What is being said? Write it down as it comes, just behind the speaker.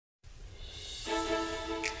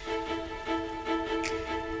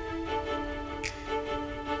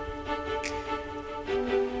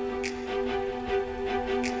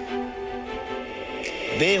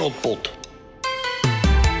Wereldpot.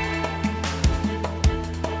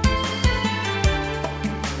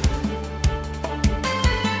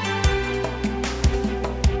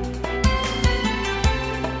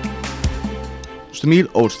 Stemiel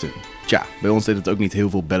Oosten. Tja, bij ons deed het ook niet heel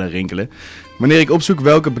veel bellen rinkelen. Wanneer ik opzoek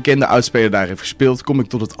welke bekende oudspeler daar heeft gespeeld, kom ik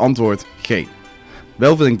tot het antwoord geen.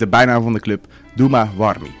 Wel vind ik de bijnaam van de club Duma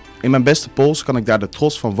Warmi. In mijn beste Pools kan ik daar de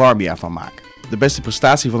Tros van Warmia van maken. De beste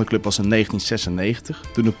prestatie van de club was in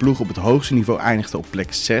 1996, toen de ploeg op het hoogste niveau eindigde op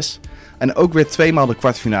plek 6 en ook weer 2 maal de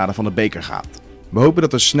kwartfinale van de beker gaat. We hopen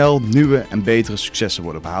dat er snel nieuwe en betere successen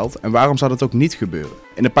worden behaald en waarom zou dat ook niet gebeuren?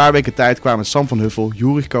 In een paar weken tijd kwamen Sam van Huffel,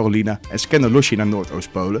 Juri Carolina en Skender Losje naar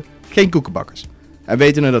Noordoost-Polen. Geen koekenbakkers. En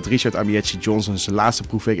wetende dat Richard Amieci Johnson zijn laatste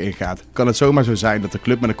proefweek ingaat, kan het zomaar zo zijn dat de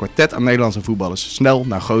club met een kwartet aan Nederlandse voetballers snel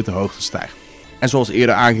naar grote hoogte stijgt. En zoals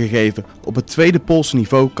eerder aangegeven, op het tweede Poolse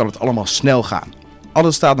niveau kan het allemaal snel gaan.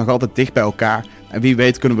 Alles staat nog altijd dicht bij elkaar en wie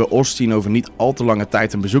weet kunnen we Osteen over niet al te lange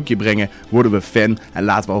tijd een bezoekje brengen, worden we fan en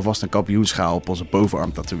laten we alvast een kampioenschaal op onze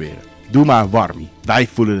bovenarm tatoeëren. Doe maar Warmi, wij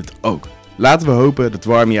voelen het ook. Laten we hopen dat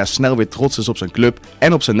Warmia snel weer trots is op zijn club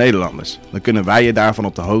en op zijn Nederlanders. Dan kunnen wij je daarvan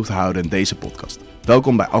op de hoogte houden in deze podcast.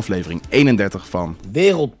 Welkom bij aflevering 31 van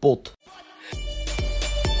Wereldpot.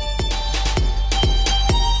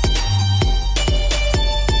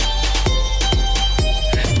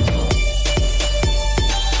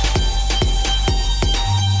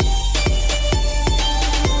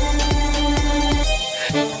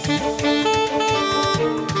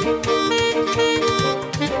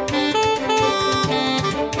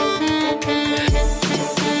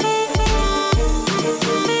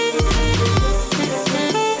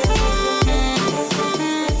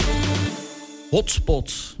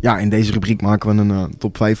 Hotspots. Ja, in deze rubriek maken we een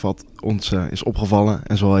top 5 wat ons is opgevallen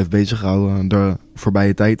en zo heeft bezig gehouden de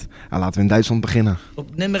voorbije tijd. Ja, laten we in Duitsland beginnen. Op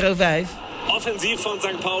nummer 5. Offensiv von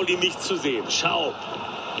St. Pauli nicht zu sehen. Schaub.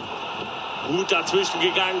 Gut dazwischen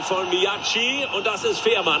gegangen von Miyachi und das ist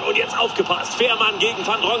Veerman. Und jetzt aufgepasst. Veerman gegen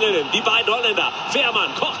Van Drongelen. Die beiden Holländer.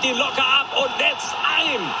 Veerman kocht ihn locker ab und netzt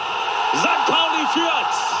ein. St. Pauli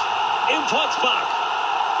führt im Volkspark.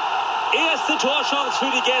 Erste Torchance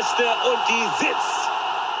für die Gäste und die sitzt.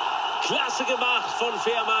 Klasse gemacht von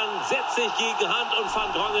Veerman. Setzt sich gegen Hand und Van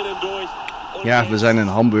Drongelen durch. Ja, we zijn in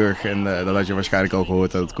Hamburg en dat had je waarschijnlijk al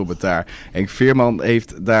gehoord uit het commentaar. Henk Veerman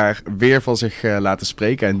heeft daar weer van zich laten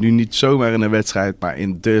spreken. En nu niet zomaar in een wedstrijd, maar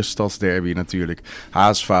in de stadsderby natuurlijk.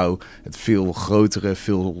 HSV, het veel grotere,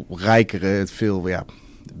 veel rijkere, het veel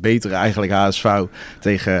betere eigenlijk HSV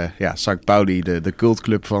tegen St. Pauli, de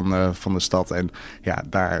cultclub van de stad. En ja,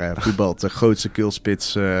 daar voetbalt de grootste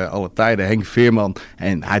kultspits aller tijden, Henk Veerman.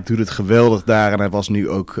 En hij doet het geweldig daar en hij was nu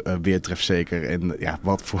ook weer trefzeker. En ja,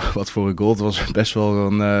 wat voor een goal. Het was best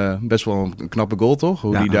wel een knappe goal, toch?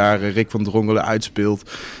 Hoe hij daar Rick van Drongelen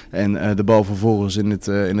uitspeelt en de bal vervolgens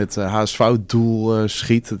in het HSV-doel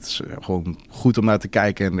schiet. Het is gewoon goed om naar te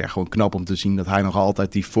kijken en gewoon knap om te zien dat hij nog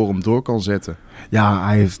altijd die vorm door kan zetten. Ja,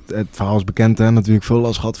 het verhaal is bekend, hè? Natuurlijk veel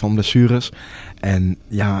last gehad van blessures. En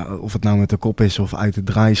ja, of het nou met de kop is of uit de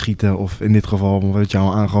draai schieten, of in dit geval, wat je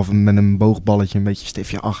al aangaf, met een boogballetje, een beetje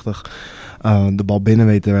stiftje-achtig, de bal binnen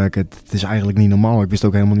weet te werken. Het is eigenlijk niet normaal. Ik wist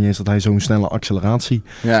ook helemaal niet eens dat hij zo'n snelle acceleratie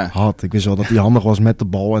had. Ik wist wel dat hij handig was met de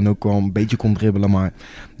bal en ook wel een beetje kon dribbelen, maar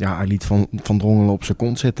ja, hij liet van Drongelen op zijn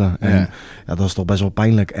kont zitten. En ja, dat is toch best wel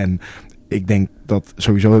pijnlijk. En ik denk dat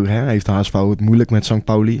sowieso heeft HSV het moeilijk met St.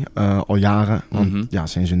 Pauli al jaren. Want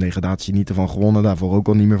sinds hun degradatie niet ervan gewonnen. Daarvoor ook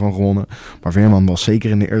al niet meer van gewonnen. Maar Veerman was zeker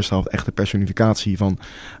in de eerste helft echt de personificatie van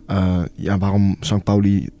waarom St.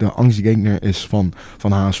 Pauli de angstgegner is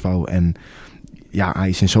van HSV. En ja, hij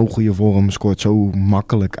is in zo'n goede vorm, scoort zo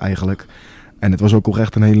makkelijk eigenlijk. En het was ook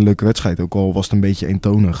oprecht een hele leuke wedstrijd. Ook al was het een beetje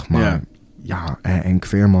eentonig. Maar Henk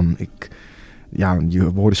Veerman,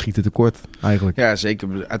 je woorden schieten tekort eigenlijk. Ja, zeker.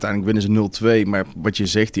 Uiteindelijk winnen ze 0-2. Maar wat je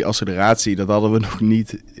zegt, die acceleratie, dat hadden we nog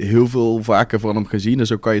niet heel veel vaker van hem gezien. En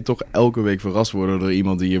zo kan je toch elke week verrast worden door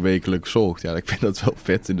iemand die je wekelijks volgt. Ja, ik vind dat wel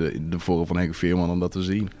vet in de vorm van Henk Veerman om dat te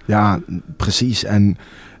zien. Ja, precies. En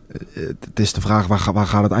het is de vraag, waar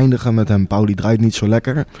gaat het eindigen met hem? Pauli draait niet zo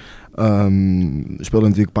lekker. Speelde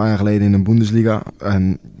natuurlijk een paar jaar geleden in de Bundesliga.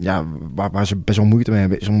 En ja, waar ze best wel moeite mee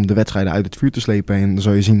hebben, is om de wedstrijden uit het vuur te slepen. En dan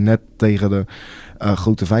zou je zien, net tegen de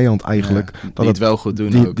grote vijand eigenlijk. Ja, die het wel goed doen.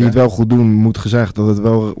 Die het wel goed doen, moet gezegd. Dat het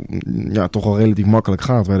wel toch al relatief makkelijk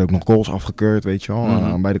gaat. Er werden ook nog goals afgekeurd, weet je wel.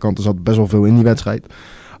 Aan beide kanten zat best wel veel in die wedstrijd.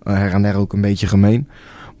 Her en der ook een beetje gemeen.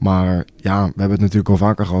 Maar ja, we hebben het natuurlijk al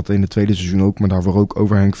vaker gehad in het tweede seizoen ook, maar daarvoor ook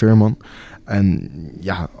over Henk Veerman. En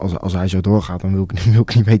ja, als hij zo doorgaat, dan wil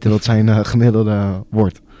ik niet weten wat zijn gemiddelde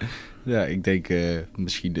wordt. Ja, ik denk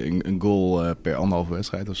misschien een goal per 1,5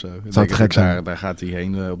 wedstrijd of zo. Zou het gek zijn? Daar gaat hij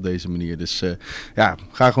heen op deze manier. Dus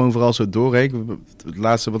ga gewoon vooral zo doorheen. Het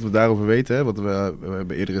laatste wat we daarover weten, hè, we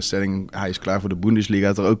hebben eerder een stelling, hij is klaar voor de Bundesliga.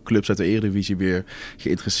 Dat er ook clubs uit de Eredivisie weer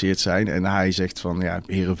geïnteresseerd zijn. En hij zegt van,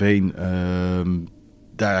 Heerenveen,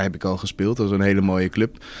 daar heb ik al gespeeld. Dat is een hele mooie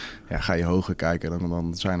club. Ja, ga je hoger kijken,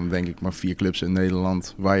 dan zijn er denk ik maar 4 clubs in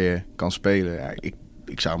Nederland waar je kan spelen. Ja,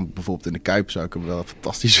 ik zou hem bijvoorbeeld in de Kuip zou ik hem wel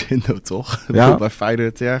fantastisch vinden, toch? Ja. Bij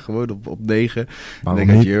Feyenoord, gewoon op 9. Waarom ik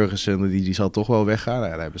denk dat niet? Jurgensen, die zal toch wel weggaan.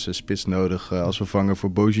 Nou, daar hebben ze een spits nodig als vervanger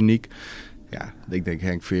voor Bojanic. Ja, ik denk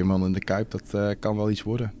Henk Veerman in de Kuip, dat kan wel iets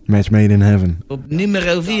worden. Match made in heaven. Op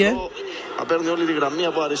nummer 4. Παίρνει όλη τη γραμμή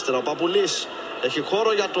από αριστερά. Ο Παπουλής έχει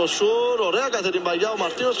χώρο για το σουρ. Ωραία κάθε την παγιά ο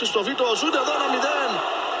Μαρτίνος Χριστοφίτο. Ο σουρ εδώ 1-0.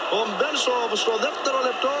 Ο Μπένσοφ στο δεύτερο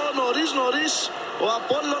λεπτό. Νωρίς ο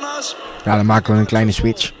Απόλλωνας. Ja, dan maken we een kleine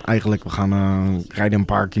switch. Eigenlijk, we gaan rijden een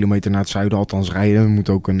paar kilometer naar het zuiden. Althans rijden. We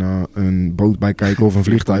moeten ook een boot bij kijken of een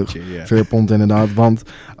vliegtuig. Ja. Veerpont inderdaad. Want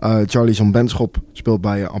Charlison Benschop speelt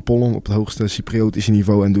bij Apollon op het hoogste Cypriotische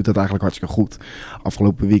niveau. En doet dat eigenlijk hartstikke goed.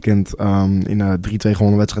 Afgelopen weekend in een 3-2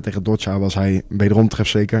 gewonnen wedstrijd tegen Dordtja was hij wederom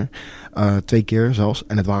trefzeker. 2 keer zelfs.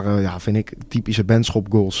 En het waren, vind ik, typische Benschop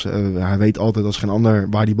goals. Hij weet altijd als geen ander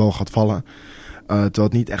waar die bal gaat vallen. Terwijl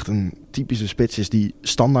het niet echt een typische spits is die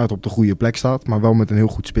standaard op de goede plek staat. Maar wel met een heel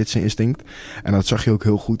goed spitseninstinct. En dat zag je ook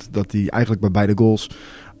heel goed. Dat hij eigenlijk bij beide goals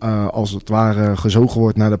als het ware gezogen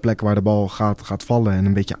wordt naar de plek waar de bal gaat vallen. En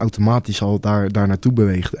een beetje automatisch al daar naartoe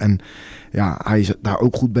beweegt. En ja, hij is daar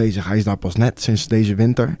ook goed bezig. Hij is daar pas net sinds deze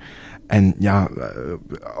winter. En ja,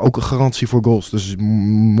 ook een garantie voor goals. Dus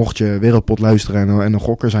mocht je Wereldpot luisteren en een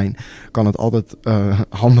gokker zijn, kan het altijd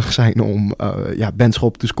handig zijn om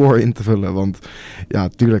Benschop te score in te vullen. Want ja,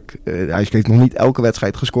 tuurlijk, hij heeft nog niet elke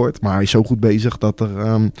wedstrijd gescoord. Maar hij is zo goed bezig dat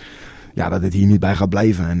dat het hier niet bij gaat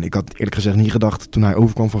blijven. En ik had eerlijk gezegd niet gedacht toen hij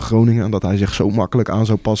overkwam van Groningen dat hij zich zo makkelijk aan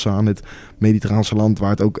zou passen aan dit Mediterraanse land waar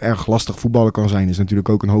het ook erg lastig voetballen kan zijn. Er is natuurlijk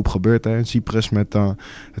ook een hoop gebeurd in Cyprus met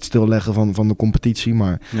het stilleggen van de competitie.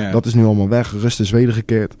 Maar dat is nu allemaal weg. Rust is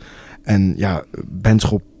wedergekeerd. En ja,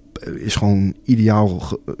 Benschop is gewoon ideaal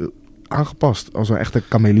aangepast. Als een echte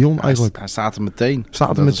chameleon eigenlijk. Hij staat er meteen.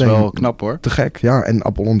 Dat is wel knap hoor. Te gek, ja. En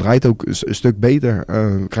Apollon draait ook een stuk beter.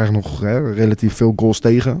 We krijgen nog relatief veel goals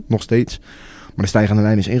tegen, nog steeds. Maar de stijgende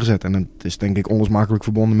lijn is ingezet. En het is denk ik onlosmakelijk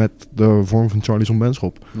verbonden met de vorm van Charlison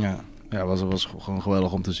Benschop. Ja, was gewoon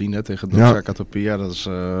geweldig om te zien hè, tegen Dordtja Katopia. Dat is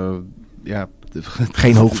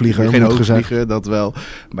geen hoogvlieger. Geen hoogvlieger, dat wel.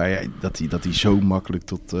 Maar ja, dat hij zo makkelijk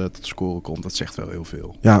tot scoren komt, dat zegt wel heel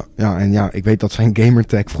veel. Ja, ik weet dat zijn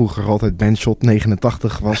gamertag vroeger altijd Benshot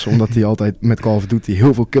 89 was. Omdat hij altijd met Call of Duty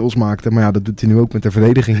heel veel kills maakte. Maar ja, dat doet hij nu ook met de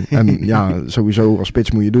verdediging. En ja, sowieso als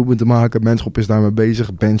spits moet je doelpunten maken. Benschop is daarmee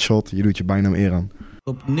bezig. Benshot, je doet je bijnaam eer aan.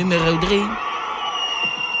 Op nummer 3.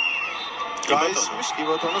 გაისმის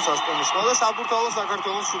კიბოთონოს ასტონიშმა და საბურთალო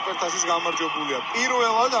საქართველოს სუპერთასის გამარჯვებულია.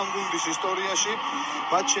 პირველად ამ გუნდის ისტორიაში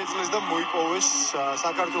მათ შეძლეს და მოიპოვეს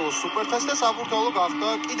საქართველოს სუპერთასი და საბურთალო გახდა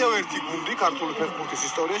კიდევ ერთი გუნდი ქართული ფეხბურთის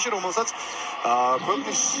ისტორიაში, რომელსაც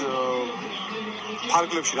ქვეყნის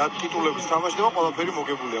ფარგლებში რა ტიტულების თამაშდება, ყველაფერი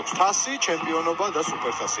მოგებული აქვს. თასი, ჩემპიონობა და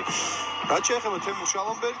სუპერთასი. Wat zeggen we Temu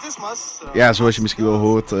Shalombergis, mas... Ja, zoals je misschien wel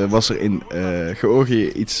hoort, was er in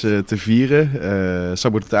Georgië iets te vieren.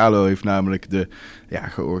 Sabutalo heeft namelijk de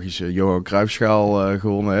Georgische Johan Cruijffschaal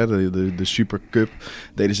gewonnen. Hè, de Supercup.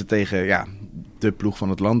 Deden ze tegen de ploeg van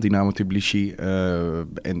het land, Dynamo Tbilisi.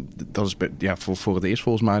 En dat is voor het eerst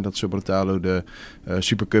volgens mij dat Sabutalo de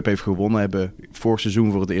Supercup heeft gewonnen. Hebben vorig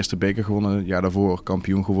seizoen voor het eerste beker gewonnen. Het jaar daarvoor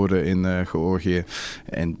kampioen geworden in Georgië.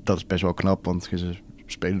 En dat is best wel knap, want ze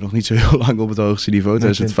spelen nog niet zo heel lang op het hoogste niveau,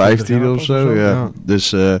 2015 of zo. Ja. Dus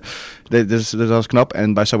dat is knap.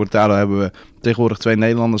 En bij Sabutalo hebben we tegenwoordig 2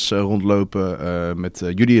 Nederlanders rondlopen met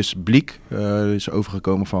Julius Bliek. Is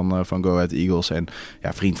overgekomen van Go Ahead Eagles. En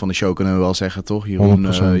ja, vriend van de show kunnen we wel zeggen, toch?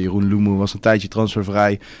 Jeroen Lumu was een tijdje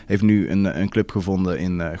transfervrij. Heeft nu een club gevonden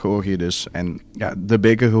in Georgië dus. En ja, de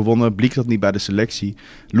beker gewonnen. Bliek zat niet bij de selectie.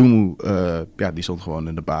 Lumu, die stond gewoon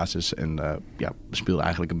in de basis. En speelde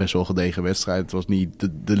eigenlijk een best wel gedegen wedstrijd. Het was niet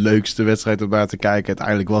de leukste wedstrijd om naar te kijken.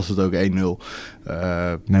 Uiteindelijk was het ook 1-0.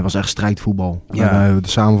 Nee, het was echt strijdvoetbal. Ja. De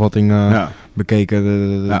samenvatting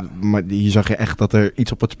bekeken. Maar hier zag je echt dat er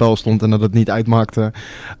iets op het spel stond en dat het niet uitmaakte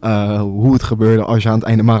hoe het gebeurde als je aan het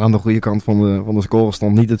einde maar aan de goede kant van de score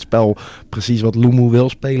stond. Niet het spel precies wat Lumu wil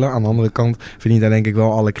spelen. Aan de andere kant verdient hij denk ik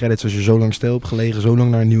wel alle credits als je zo lang stil hebt gelegen, zo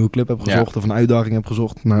lang naar een nieuwe club hebt gezocht of een uitdaging hebt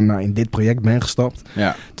gezocht, naar in dit project bent gestapt.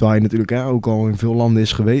 Ja. Terwijl je natuurlijk ook al in veel landen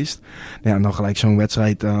is geweest. Ja, en dan gelijk zo'n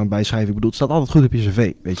wedstrijd bijschrijven. Ik bedoel, het staat altijd goed op je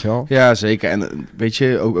cv, weet je wel? Ja, zeker. En weet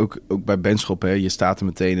je, ook bij Benschop, hè, je staat er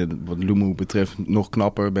meteen, wat Lumu betreft, nog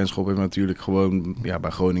knapper. Benschop heeft natuurlijk gewoon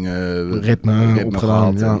bij Groningen ritme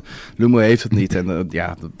gehad. Ja. Lumu heeft het niet. En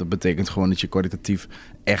dat betekent gewoon dat je kwalitatief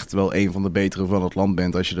echt wel een van de betere van het land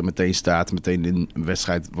bent. Als je er meteen staat, meteen in een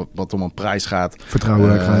wedstrijd wat om een prijs gaat.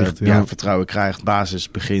 Vertrouwen krijgt. Ja, vertrouwen krijgt,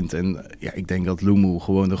 basis begint. En ik denk dat Lumu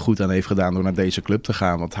gewoon er goed aan heeft gedaan door naar deze club te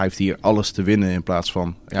gaan. Want hij heeft hier alles te winnen in plaats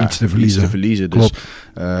van iets te verliezen.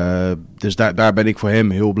 Dus daar ben ik voor hem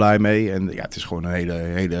heel blij mee. En het is gewoon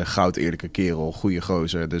een hele goud eerlijke kerel. Goede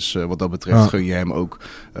gozer. Dus wat dat betreft gun je hem ook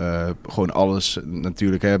gewoon alles.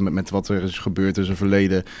 Natuurlijk hè, met wat er is gebeurd in zijn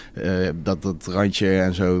verleden. Dat randje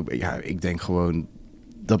en zo. Ja, ik denk gewoon...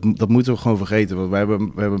 Dat moeten we gewoon vergeten. Want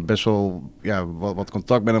we hebben best wel wat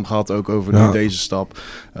contact met hem gehad. Ook over deze stap.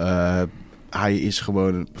 Hij is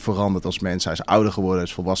gewoon veranderd als mens. Hij is ouder geworden, hij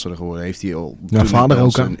is volwassener geworden. Heeft hij al vader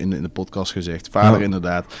ook in de podcast gezegd. Vader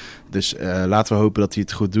inderdaad. Dus laten we hopen dat hij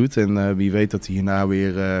het goed doet. En wie weet dat hij hierna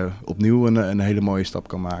weer opnieuw een hele mooie stap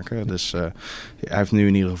kan maken. Dus hij heeft nu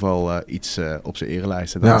in ieder geval iets op zijn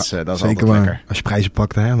erelijst. En dat is altijd waar. Lekker. Als je prijzen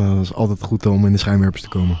pakt, hè, dan is het altijd goed om in de schijnwerpers te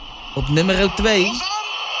komen. Op nummer 2...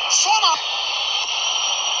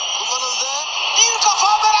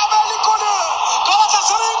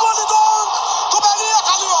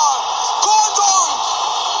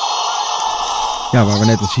 Ja, waar we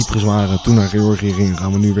net in Cyprus waren, toen naar Georgië gingen,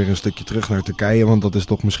 gaan we nu weer een stukje terug naar Turkije. Want dat is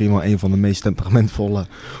toch misschien wel een van de meest temperamentvolle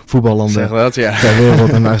voetballanden ter wereld.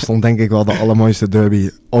 En daar stond denk ik wel de allermooiste derby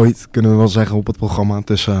ooit, kunnen we wel zeggen, op het programma.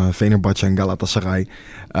 Tussen Fenerbahce en Galatasaray.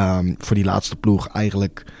 Voor die laatste ploeg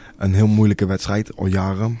eigenlijk een heel moeilijke wedstrijd, al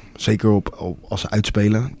jaren. Zeker als ze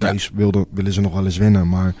uitspelen. Thuis willen ze nog wel eens winnen,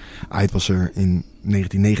 maar uit was er in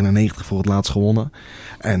 1999 voor het laatst gewonnen.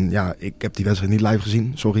 En ja, ik heb die wedstrijd niet live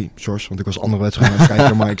gezien. Sorry, George, want ik was andere wedstrijden aan het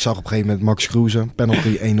kijken. Maar ik zag op een gegeven moment Max Kruse,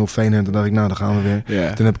 penalty 1-0 Feyenoord. En toen dacht ik, daar gaan we weer.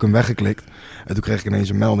 Yeah. Toen heb ik hem weggeklikt. En toen kreeg ik ineens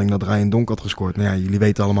een melding dat Ryan Donk had gescoord. Nou ja, jullie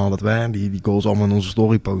weten allemaal dat wij die goals allemaal in onze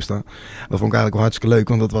story posten. Dat vond ik eigenlijk wel hartstikke leuk,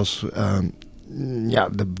 want dat was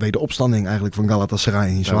de wederopstanding eigenlijk van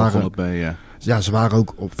Galatasaray. Ze waren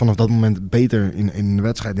ook vanaf dat moment beter in de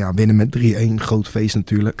wedstrijd. Ja, winnen met 3-1. Groot feest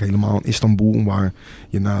natuurlijk. Helemaal in Istanbul, waar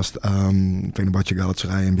je naast Fenerbahce,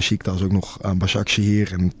 Galatasaray en Beşiktaş ook nog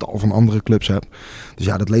Başakşehir en tal van andere clubs hebt. Dus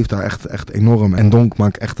ja, dat leeft daar echt enorm. En Donk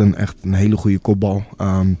maakt echt een hele goede kopbal.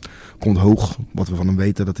 Komt hoog, wat we van hem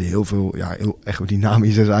weten, dat hij heel echt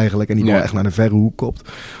dynamisch is eigenlijk. En die bal echt naar de verre hoek kopt.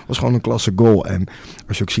 Was gewoon een klasse goal. En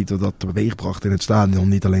als je ook ziet dat teweegbracht in het stadion,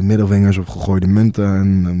 niet alleen middelvingers of gegooide munten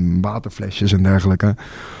en waterflesjes en dergelijke.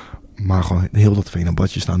 Maar gewoon heel dat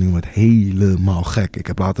Fenerbahce staan nu met helemaal gek. Ik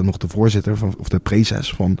heb later nog de voorzitter of de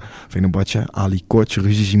prezes van Fenerbahce, Ali Koç,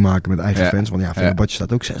 ruzie zien maken met eigen fans. Want Fenerbahce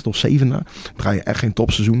staat ook 6e of 7e. Draaien echt geen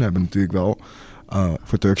topseizoen. Hebben natuurlijk wel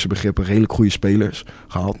voor Turkse begrippen redelijk goede spelers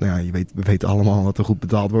gehaald. Nou ja, we weten allemaal dat er goed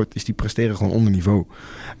betaald wordt. Dus die presteren gewoon onder niveau.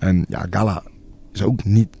 En ja, Gala is ook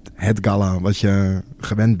niet het Gala wat je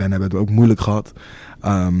gewend bent. Hebben we ook moeilijk gehad.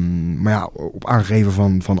 Maar ja, op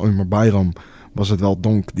aangeven van Ömer Bayram was het wel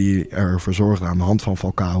Donk die ervoor zorgde aan de hand van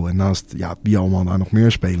Falcao. En naast Bielman daar nog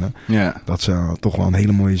meer spelen. Yeah. Dat ze toch wel een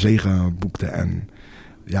hele mooie zege boekten. En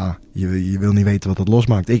ja, je wil niet weten wat dat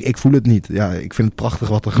losmaakt. Ik voel het niet. Ja, ik vind het prachtig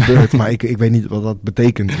wat er gebeurt. Maar ik weet niet wat dat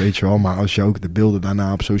betekent, weet je wel. Maar als je ook de beelden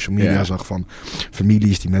daarna op social media zag van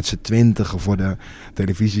families die met z'n 20 voor de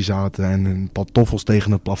televisie zaten en een pantoffels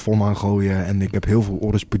tegen het plafond aangooien. En ik heb heel veel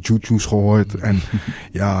Oris Pejutjus gehoord. En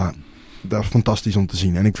ja, dat is fantastisch om te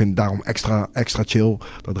zien. En ik vind daarom extra chill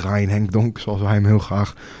dat Ryan Henk Donk, zoals wij hem heel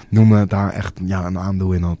graag noemen, daar echt een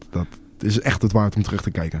aandeel in had. Het is echt het waard om terug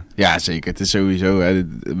te kijken. Ja, zeker. Het is sowieso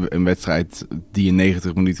een wedstrijd die je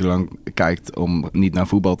 90 minuten lang kijkt om niet naar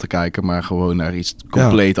voetbal te kijken, maar gewoon naar iets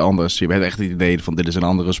compleet anders. Je hebt echt het idee van dit is een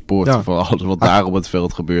andere sport. Voor alles wat daar op het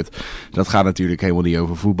veld gebeurt. Dat gaat natuurlijk helemaal niet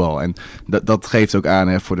over voetbal. En dat geeft ook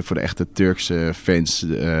aan voor de echte Turkse fans.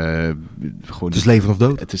 Gewoon het is leven of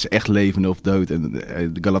dood. Het is echt leven of dood. En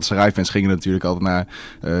de Galatasaray fans gingen natuurlijk altijd naar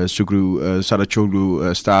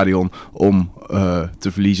Saraçoğlu stadion om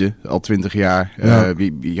te verliezen. Al 20 jaar.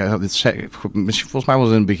 Volgens mij was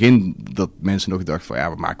het in het begin dat mensen nog dachten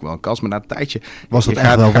van we maken wel een kans. Maar na een tijdje was dat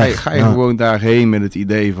echt wel weg. Ga je gewoon daarheen met het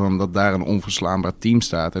idee van dat daar een onverslaanbaar team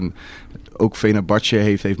staat. En ook Fenerbahce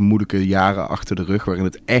heeft moeilijke jaren achter de rug, waarin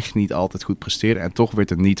het echt niet altijd goed presteerde. En toch werd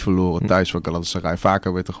het niet verloren thuis van Galatasaray.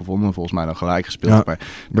 Vaker werd er gewonnen, volgens mij dan gelijk gespeeld. Ja, maar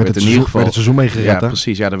werd in ieder geval het seizoen mee gered. Ja,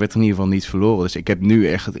 precies. Ja, er werd in ieder geval niet verloren. Dus ik heb nu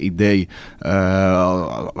echt het idee,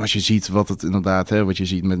 als je ziet wat het inderdaad, wat je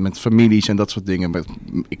ziet met families en dat soort dingen.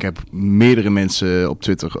 Ik heb meerdere mensen op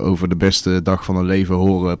Twitter over de beste dag van hun leven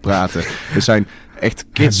horen praten. Er zijn echt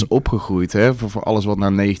kids opgegroeid, voor alles wat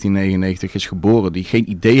na 1999 is geboren, die geen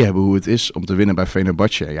idee hebben hoe het is om te winnen bij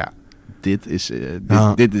Fenerbahce. Ja,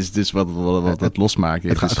 dit is dus wat het losmaakt.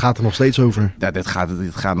 Het gaat er nog steeds over. Ja, dit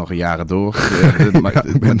gaat nog een jaren door.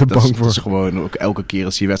 Dat is gewoon ook elke keer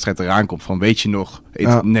als die wedstrijd eraan komt van, weet je nog,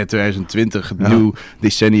 net 2020, het nieuw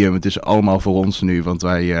decennium, het is allemaal voor ons nu, want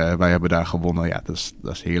wij hebben daar gewonnen. Ja, dat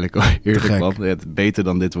is heerlijk. Want beter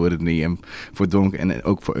dan dit wordt het niet. En voor Donk en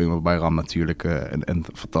ook voor Ömer Bayram natuurlijk een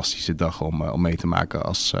fantastische dag om mee te maken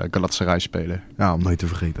als Galatasaray speler. Ja, om nooit te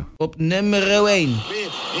vergeten. Op nummer 1.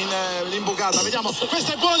 L'imbucata, vediamo,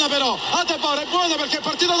 questa è buona però, Adebor è buona perché è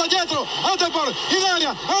partito da dietro, Adebor in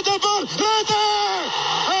aria, Adebor, rete!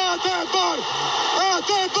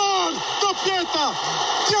 Adebor, doppietta,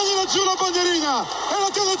 tienila giù la bandierina e la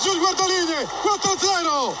tiene giù il guardaline,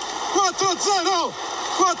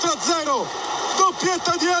 4-0,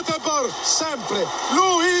 doppietta di Adebor, sempre,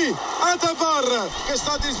 lui, Adebor, che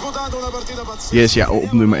sta disputando una partita pazzesca. Yes, ja,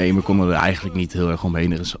 op nummer 1, we konden er eigenlijk niet heel erg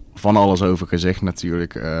omheen, er is van alles over gezegd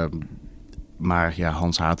natuurlijk. Maar ja,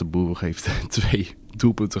 Hans Hatenboer heeft 2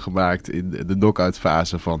 doelpunten gemaakt in de knock-out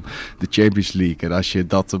fase van de Champions League. En als je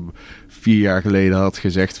dat 4 jaar geleden had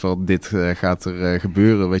gezegd van dit gaat er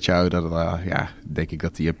gebeuren met jou, dan denk ik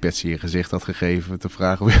dat hij een petje in je gezicht had gegeven te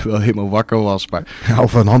vragen of je wel helemaal wakker was. Maar,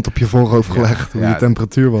 of een hand op je voorhoofd gelegd, hoe je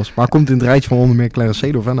temperatuur was. Maar komt in het rijtje van onder meer Clarence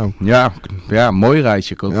Seedorf, Ja, mooi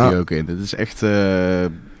rijtje komt hij ook in. Het is echt...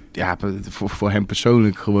 voor hem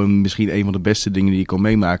persoonlijk gewoon misschien een van de beste dingen die je kon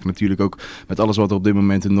meemaken. Natuurlijk ook met alles wat er op dit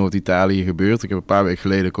moment in Noord-Italië gebeurt. Ik heb een paar weken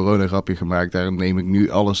geleden een corona-grapje gemaakt. Daar neem ik nu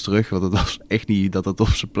alles terug. Want het was echt niet dat het op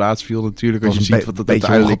zijn plaats viel natuurlijk. Als je ziet wat het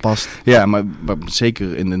uiteindelijk... ongepast. Ja, maar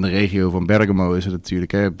zeker in de regio van Bergamo is het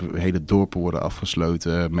natuurlijk... hele dorpen worden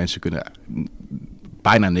afgesloten. Mensen kunnen...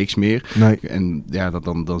 bijna niks meer. Nee. En ja,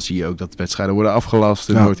 dan zie je ook dat wedstrijden worden afgelast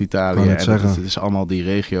in Noord-Italië. En het is allemaal die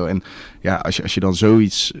regio. En ja, als je dan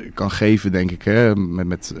zoiets kan geven, denk ik,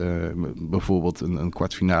 met bijvoorbeeld een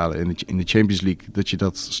kwartfinale in de Champions League, dat je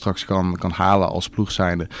dat straks kan halen als ploeg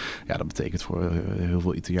zijnde. Ja, dat betekent voor heel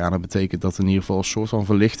veel Italianen, betekent dat in ieder geval een soort van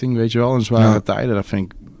verlichting, weet je wel, in zware tijden. Dat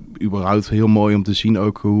vind ik überhaupt heel mooi om te zien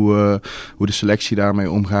ook hoe de selectie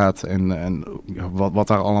daarmee omgaat en wat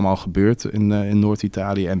daar allemaal gebeurt in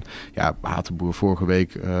Noord-Italië. En ja, Hatenboer vorige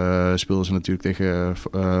week speelden ze natuurlijk tegen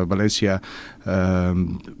Valencia.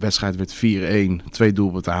 Wedstrijd werd 4-1, 2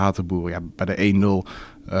 doelpunten Hatenboer. Ja, bij de 1-0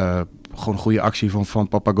 gewoon een goede actie van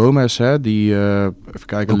Papa Gomez, die even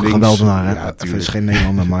kijken, ook links. Een geweldenaar, hè? Ja, het is geen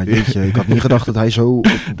Nederlander, maar ik had niet gedacht dat hij zo op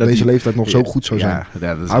deze leeftijd nog zo goed zou zijn.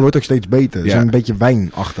 Hij wordt ook steeds beter. Het is een beetje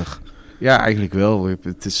wijnachtig. Ja, eigenlijk wel.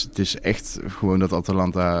 Het is echt gewoon dat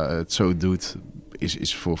Atalanta het zo doet.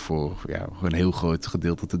 Is voor een heel groot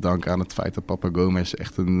gedeelte te danken aan het feit dat Papa Gomez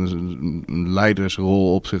echt een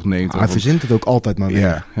leidersrol op zich neemt. Hij verzint het ook altijd maar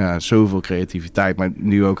weer. Ja, zoveel creativiteit. Maar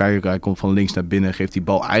nu ook, hij komt van links naar binnen, geeft die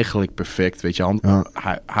bal eigenlijk perfect. Weet je,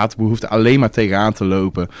 Hatenboer hoeft alleen maar tegenaan te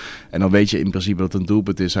lopen. En dan weet je in principe dat het een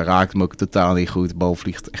doelpunt is. Hij raakt hem ook totaal niet goed. De bal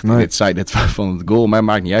vliegt echt net van het goal. Maar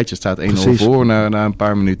maakt niet uit. Je staat 1-0 voor na een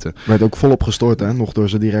paar minuten. Werd ook volop gestoord, hè? Nog door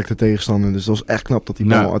zijn directe tegenstander. Dus dat was echt knap dat die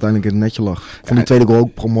bal uiteindelijk in het netje lag. Van die tweede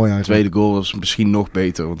goal ook mooi uit. De tweede goal was misschien nog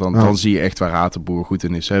beter. Want dan zie je echt waar Hatenboer goed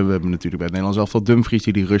in is. Hè. We hebben natuurlijk bij het Nederlands elftal Dumfries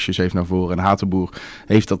die rushes heeft naar voren. En Hatenboer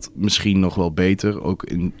heeft dat misschien nog wel beter. Ook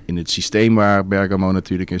in het systeem waar Bergamo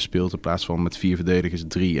natuurlijk in speelt. In plaats van met 4 verdedigers,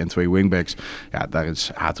 3 en 2 wingbacks. Ja, daar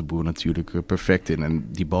is Hatenboer natuurlijk perfect in. En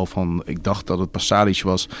die bal van, ik dacht dat het Pasalic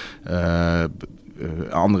was.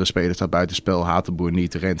 Andere speler staat buitenspel. Hatenboer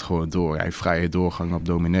niet, rent gewoon door. Hij heeft vrije doorgang op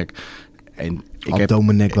Domenech. En ik heb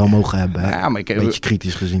Domenech wel mogen hebben. Ja, maar ik heb een beetje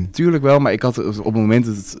kritisch gezien. Tuurlijk wel, maar ik had op het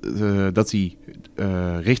moment dat hij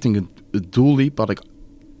richting het doel liep, had ik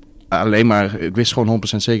alleen maar, ik wist gewoon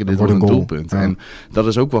 100% zeker dit wordt een doelpunt. Ja. En dat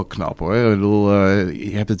is ook wel knap, hoor. Ik bedoel,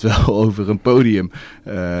 je hebt het wel over een podium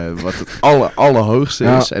wat het allerhoogste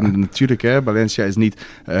is. En natuurlijk, Valencia is niet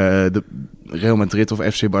de Real Madrid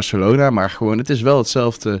of FC Barcelona, maar gewoon, het is wel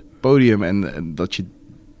hetzelfde podium. En dat je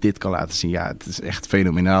dit kan laten zien, ja, het is echt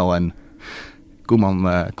fenomenaal. En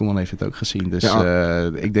Koeman heeft het ook gezien. Dus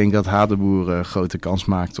ik denk dat Hadeboer grote kans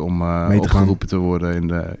maakt om opgeroepen te worden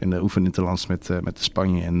in de oefeninterlands met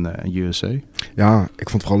Spanje en USA. Ja, ik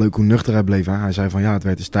vond het vooral leuk hoe nuchter hij bleef. Hè? Hij zei van het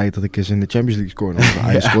werd eens tijd dat ik eens in de Champions League scoorde.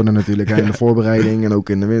 Hij scoorde natuurlijk in de voorbereiding en ook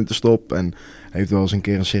in de winterstop. En heeft wel eens een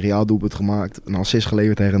keer een Serie A doelpunt gemaakt. Een assist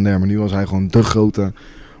geleverd her en der. Maar nu was hij gewoon de grote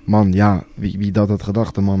man. Ja, wie dat had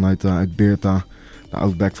gedacht. De man uit Beerta. De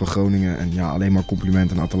outback van Groningen. En alleen maar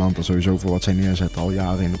complimenten aan Atalanta sowieso voor wat zij neerzetten al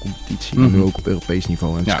jaren in de competitie. Maar nu ook op Europees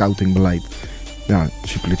niveau. En het scoutingbeleid. Ja,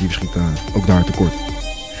 superlatief schiet ook daar tekort.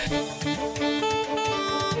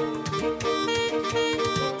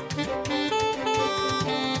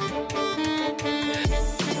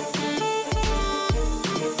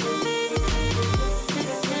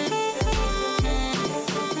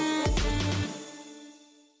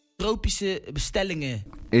 Tropische bestellingen.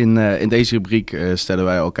 In deze rubriek stellen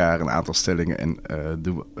wij elkaar een aantal stellingen en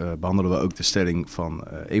behandelen we ook de stelling van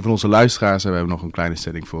een van onze luisteraars. En we hebben nog een kleine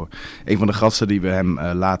stelling voor een van de gasten die we hem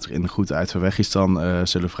later in de Goed uit Verwegistan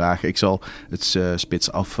zullen vragen. Ik zal het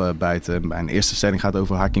spits afbijten. Mijn eerste stelling gaat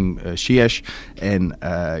over Hakim Ziyech. En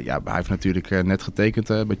hij heeft natuurlijk net getekend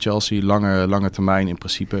bij Chelsea. Lange termijn in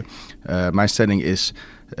principe. Mijn stelling is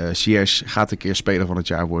Ziyech gaat een keer speler van het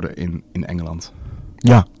jaar worden in Engeland.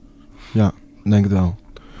 Ja, denk het wel.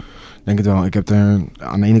 Ik heb er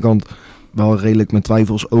aan de ene kant wel redelijk mijn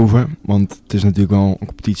twijfels over. Want het is natuurlijk wel een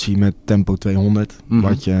competitie met tempo 200.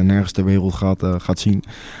 Wat je nergens ter wereld gaat zien.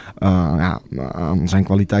 Aan zijn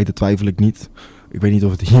kwaliteiten twijfel ik niet. Ik weet niet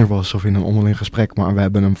of het hier was of in een onderling gesprek. Maar we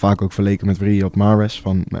hebben hem vaak ook verleken met Riyad Mahrez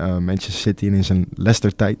van Manchester City in zijn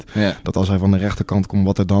Leicester-tijd. Ja. Dat als hij van de rechterkant komt,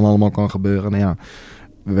 wat er dan allemaal kan gebeuren.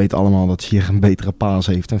 We weten allemaal dat Ziyech een betere paas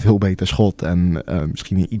heeft, een veel beter schot en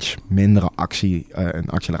misschien een iets mindere actie en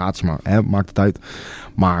acceleratie, maar maakt het uit.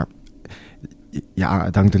 Maar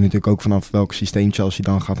het hangt er natuurlijk ook vanaf welk systeem Chelsea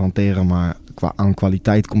dan gaat hanteren, maar aan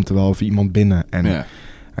kwaliteit komt er wel even iemand binnen. En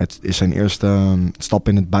het is zijn eerste stap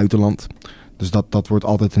in het buitenland. Dus dat wordt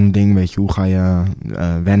altijd een ding, weet je. Hoe ga je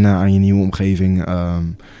wennen aan je nieuwe omgeving,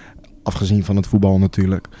 afgezien van het voetbal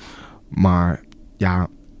natuurlijk. Maar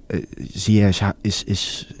Ziyech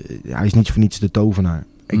hij is niet voor niets de tovenaar.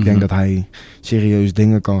 Ik denk dat hij serieus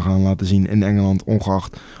dingen kan gaan laten zien in Engeland,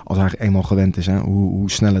 ongeacht als hij eenmaal gewend is. Hè,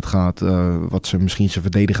 hoe snel het gaat, wat misschien zijn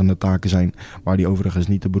verdedigende taken zijn, waar hij overigens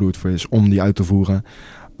niet te beroerd voor is om die uit te voeren.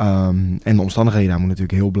 En de omstandigheden, hij moet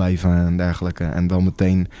natuurlijk heel blijven en dergelijke en wel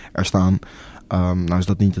meteen er staan. Nou is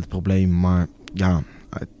dat niet het probleem, maar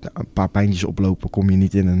een paar pijntjes oplopen kom je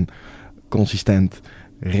niet in een consistent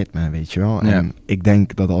ritme, weet je wel. Ja. En ik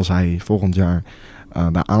denk dat als hij volgend jaar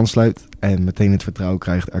daar aansluit en meteen het vertrouwen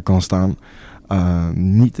krijgt, er kan staan.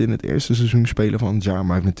 Niet in het eerste seizoen spelen van het jaar, maar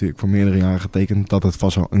hij heeft natuurlijk voor meerdere jaren getekend dat het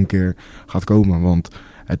vast wel een keer gaat komen. Want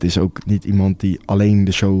het is ook niet iemand die alleen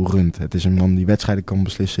de show runt. Het is een man die wedstrijden kan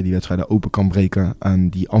beslissen, die wedstrijden open kan breken en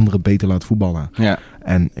die anderen beter laat voetballen. Ja.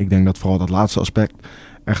 En ik denk dat vooral dat laatste aspect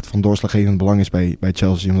echt van doorslaggevend belang is bij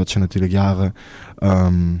Chelsea. Omdat ze natuurlijk jaren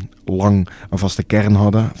lang een vaste kern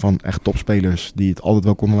hadden van echt topspelers die het altijd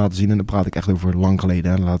wel konden laten zien. En dan praat ik echt over lang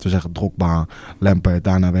geleden. Hè. Laten we zeggen Drogba, Lampard.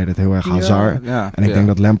 Daarna werd het heel erg Hazard. En ik denk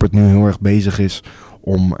dat Lampard nu heel erg bezig is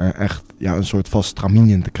om er echt een soort vast stramien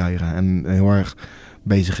in te krijgen. En heel erg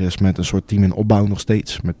bezig is met een soort team in opbouw nog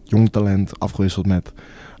steeds. Met jong talent afgewisseld met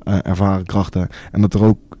ervaren krachten. En dat er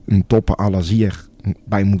ook een topper à la Ziyech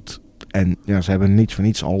bij moet. En ze hebben niets voor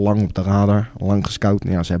niets al lang op de radar, al lang gescout.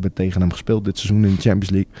 Ze hebben tegen hem gespeeld dit seizoen in de Champions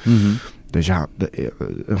League. Mm-hmm. Dus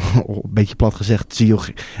een beetje plat gezegd,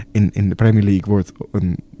 Ziyech in de Premier League wordt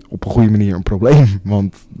op een goede manier een probleem.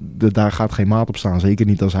 Want daar gaat geen maat op staan. Zeker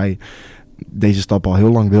niet als hij deze stap al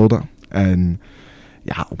heel lang wilde. En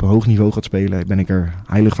op een hoog niveau gaat spelen. Ben ik er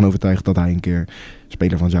heilig van overtuigd dat hij een keer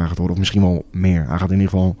speler van het jaar gaat worden. Of misschien wel meer. Hij gaat in ieder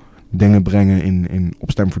geval dingen brengen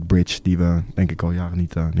op Stamford Bridge die we denk ik al jaren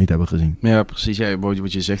niet hebben gezien. Ja, precies.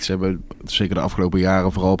 Wat je zegt, ze hebben zeker de afgelopen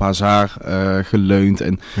jaren vooral op Hazard geleund.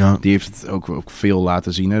 En die heeft het ook veel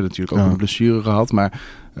laten zien. Hè. Natuurlijk ook een blessure gehad, maar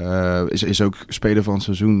is ook speler van het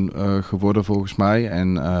seizoen geworden volgens mij.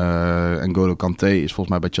 En N'Golo Kanté is volgens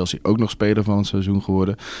mij bij Chelsea ook nog speler van het seizoen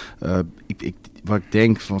geworden. Wat ik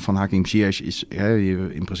denk van Hakim Ziyech is,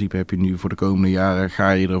 in principe heb je nu voor de komende jaren,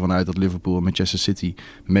 ga je ervan uit dat Liverpool en Manchester City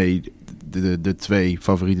mee de 2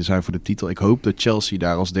 favorieten zijn voor de titel. Ik hoop dat Chelsea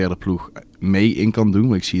daar als derde ploeg mee in kan doen.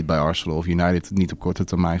 Want ik zie het bij Arsenal of United niet op korte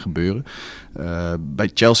termijn gebeuren.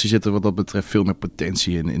 Bij Chelsea zit er wat dat betreft veel meer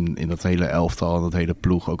potentie in dat hele elftal en dat hele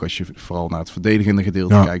ploeg. Ook als je vooral naar het verdedigende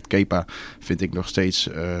gedeelte kijkt. Kepa vind ik nog steeds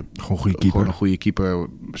gewoon een goede keeper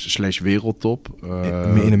 / wereldtop.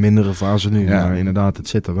 In een mindere fase nu, maar inderdaad, het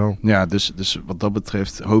zit er wel. Ja, dus wat dat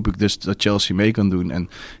betreft hoop ik dus dat Chelsea mee kan doen. En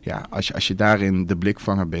ja, als je daarin de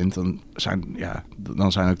blikvanger bent, dan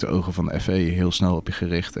zijn ook de ogen van de FA heel snel op je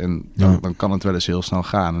gericht. En dan kan het wel eens heel snel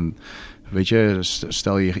gaan. En weet je,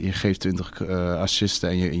 stel je geeft 20 assisten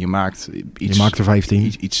en je maakt iets. Je maakt er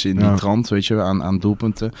 15. Iets in die trant, weet je, aan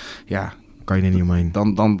doelpunten. Ja, kan je er niet omheen.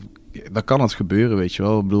 Dan kan het gebeuren, weet je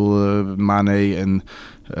wel. Ik bedoel, Mane en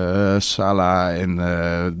Salah en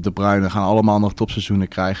De Bruyne gaan allemaal nog topseizoenen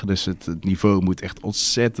krijgen. Dus het niveau moet echt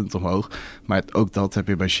ontzettend omhoog. Maar ook dat heb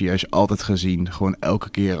je bij Ziyech altijd gezien. Gewoon elke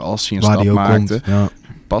keer als hij een stap maakte,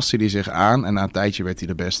 paste hij zich aan. En na een tijdje werd hij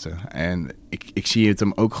de beste. En ik zie het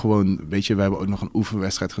hem ook gewoon... Weet je, we hebben ook nog een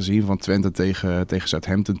oefenwedstrijd gezien van Twente tegen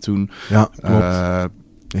Southampton toen. Ja, klopt.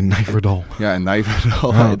 In Nijverdal. Ja, in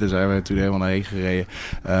Nijverdal. Ja. Daar zijn we toen helemaal naar heen gereden.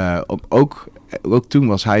 Ook toen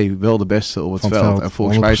was hij wel de beste op het veld. En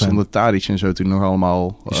volgens 100%. Mij stonden Tadic en zo toen nog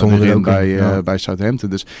allemaal erin bij Southampton.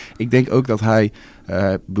 Dus ik denk ook dat hij...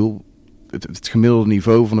 Het gemiddelde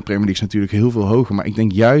niveau van de Premier League is natuurlijk heel veel hoger. Maar ik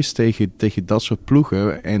denk juist tegen dat soort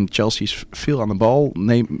ploegen... En Chelsea is veel aan de bal.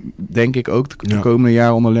 Denk ik ook de komende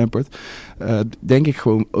jaren onder Lampard. Denk ik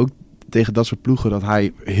gewoon ook tegen dat soort ploegen... dat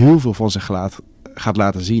hij heel veel van zich gaat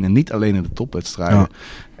laten zien. En niet alleen in de topwedstrijden. Ja.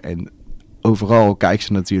 En overal kijken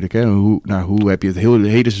ze natuurlijk... hoe heb je het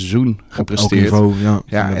hele seizoen gepresteerd. Op elk niveau,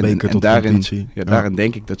 en daarin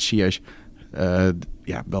denk ik dat Ziyech...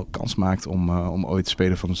 wel kans maakt om ooit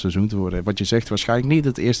speler van het seizoen te worden. Wat je zegt, waarschijnlijk niet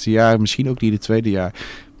het eerste jaar, misschien ook niet het tweede jaar.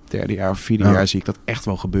 Derde jaar of vierde jaar zie ik dat echt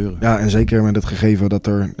wel gebeuren. Ja, en zeker met het gegeven dat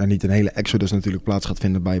er niet een hele exodus natuurlijk plaats gaat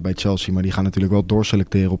vinden bij Chelsea. Maar die gaan natuurlijk wel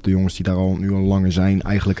doorselecteren op de jongens die daar nu al langer zijn.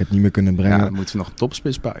 Eigenlijk het niet meer kunnen brengen. Ja, er moet nog een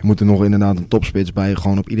topspits bij. Er moet er nog inderdaad een topspits bij.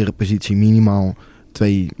 Gewoon op iedere positie minimaal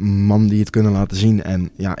 2 man die het kunnen laten zien. En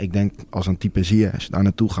ja, ik denk als een type Ziyech daar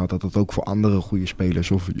naartoe gaat, dat ook voor andere goede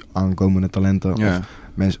spelers of aankomende talenten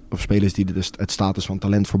of spelers die het status van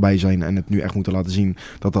talent voorbij zijn en het nu echt moeten laten zien,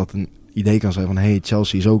 dat een idee kan zijn van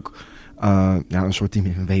Chelsea is ook een soort team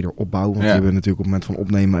in wederopbouw. Want die hebben natuurlijk op het moment van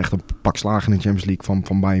opnemen echt een pak slagen in de Champions League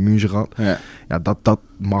van Bayern München gehad. Ja, dat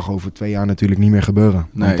mag over 2 jaar natuurlijk niet meer gebeuren.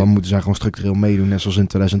 Want dan moeten zij gewoon structureel meedoen, net zoals in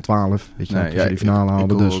 2012. Weet je, als ze die finale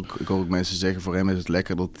haalden. Ik hoor ook mensen zeggen, voor hem is het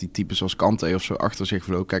lekker dat die types zoals Kante of zo achter zich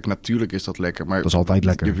vloog. Kijk, natuurlijk is dat lekker. Maar dat is altijd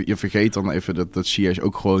lekker. Je vergeet dan even dat Ziyech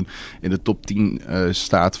ook gewoon in de top 10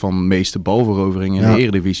 staat van meeste balveroveringen in de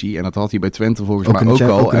Eredivisie. En dat had hij bij Twente volgens mij ook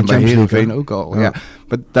al. En bij Heerenveen ook al. Ja.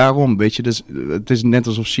 Maar daarom, weet je, dus het is net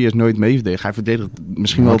alsof Ziyech nooit mee verdedigt. Hij verdedigt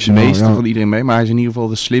misschien wel het meeste van iedereen mee, maar hij is in ieder geval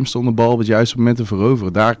de slimste om de bal op het juiste moment te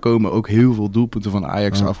veroveren. Daar komen ook heel veel doelpunten van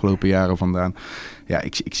Ajax de afgelopen jaren vandaan. Ja,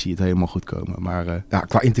 ik zie het helemaal goed komen. Maar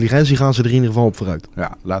qua intelligentie gaan ze er in ieder geval op vooruit.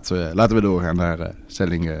 Ja, laten we doorgaan naar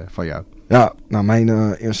stelling van jou. Ja, nou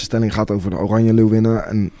mijn eerste stelling gaat over de Oranje Leeuwinnen.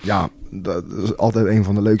 En ja, dat is altijd een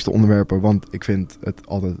van de leukste onderwerpen. Want ik vind het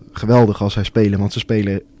altijd geweldig als zij spelen. Want ze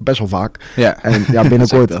spelen best wel vaak. Ja. En ja,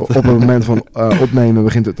 binnenkort op het moment van opnemen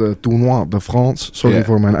begint het Tournoi de France. Sorry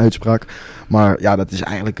voor mijn uitspraak. Maar ja, dat is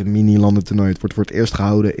eigenlijk een mini-landentoernooi. Het wordt voor het eerst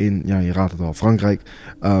gehouden in, ja, je raadt het al, Frankrijk.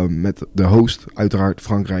 Met de host, uiteraard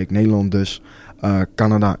Frankrijk, Nederland dus.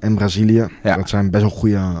 Canada en Brazilië. Ja. Dat zijn best wel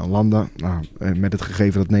goede landen. Nou, met het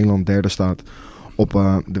gegeven dat Nederland derde staat op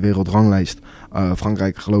de wereldranglijst.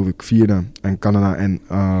 Frankrijk geloof ik 4e en Canada en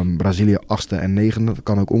Brazilië 8e en 9e. Dat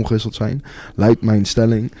kan ook omgewisseld zijn. Luidt mijn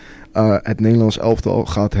stelling. Het Nederlands elftal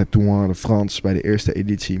gaat het Tournoi de France bij de eerste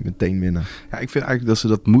editie meteen winnen. Ja, ik vind eigenlijk dat ze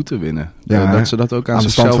dat moeten winnen. Ja, dat ze dat ook aan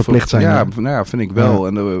zichzelf verplicht zijn. Ja, vind ik wel.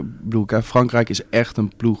 Ja. En bedoel, Frankrijk is echt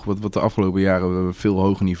een ploeg wat de afgelopen jaren veel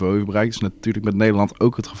hoger niveau heeft bereikt. Dat is natuurlijk met Nederland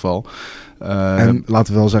ook het geval. En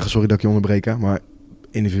laten we wel zeggen, sorry dat ik je onderbreek, maar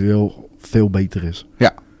individueel veel beter is.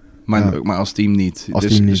 Ja. Maar als team niet.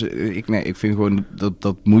 Ik vind gewoon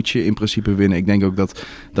dat moet je in principe winnen. Ik denk ook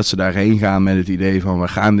dat ze daarheen gaan met het idee van we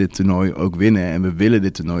gaan dit toernooi ook winnen. En we willen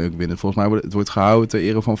dit toernooi ook winnen. Volgens mij wordt gehouden ter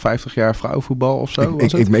ere van 50 jaar vrouwenvoetbal of zo.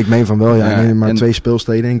 Ik meen van wel, ja. Nee, maar 2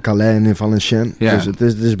 speelsteden in Calais en in Valenciennes. Ja.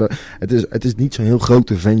 Dus het is niet zo'n heel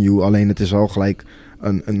grote venue. Alleen het is al gelijk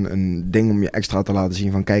een ding om je extra te laten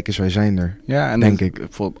zien van kijk eens, wij zijn er. Ja, en denk ik.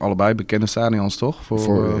 Voor allebei bekende stadions toch?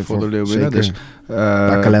 Voor de Leeuwinnen. Dus,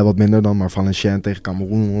 Calais wat minder dan, maar Valenciennes tegen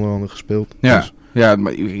Cameroen onder andere gespeeld. Ja, dus. Ja,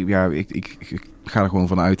 maar ik ga er gewoon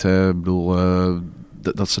vanuit. Ik bedoel,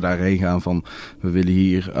 dat ze daarheen gaan van we willen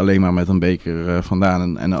hier alleen maar met een beker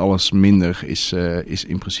vandaan en alles minder is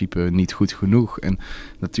in principe niet goed genoeg. En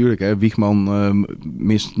natuurlijk, hè, Wiegman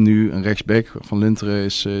mist nu een rechtsback. Van Lunteren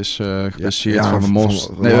is geblesseerd. Van de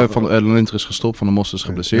Mos. Lunteren is gestopt. Van de Mos is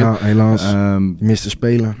geblesseerd. Ja, helaas. Mist de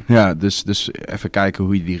speler. Ja, dus even kijken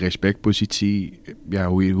hoe je die rechtsback-positie,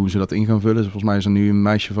 hoe ze dat in gaan vullen. Volgens mij is er nu een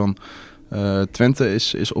meisje van Twente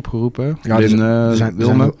is opgeroepen. Ja, er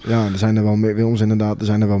zijn er wel meer. Wilms inderdaad. Er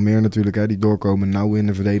zijn er wel meer natuurlijk. Hè, die doorkomen. Nou in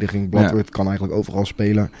de verdediging. Bladwoord kan eigenlijk overal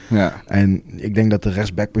spelen. Ja. En ik denk dat de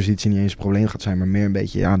rechtsback-positie niet eens een probleem gaat zijn. Maar meer een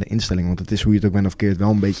beetje de instelling. Want het is, hoe je het ook bent of keert,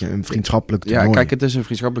 wel een beetje een vriendschappelijk toernooi. Ja, kijk, het is een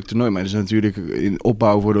vriendschappelijk toernooi. Maar het is natuurlijk in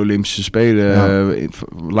opbouw voor de Olympische Spelen.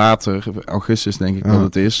 Later, augustus denk ik dat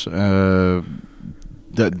het is.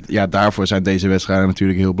 Daarvoor zijn deze wedstrijden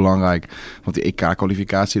natuurlijk heel belangrijk. Want die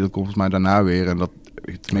EK-kwalificatie, dat komt volgens mij daarna weer. En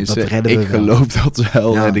tenminste, ik geloof dat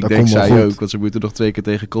wel. Ja, en ik denk zij ook. Want ze moeten nog 2 keer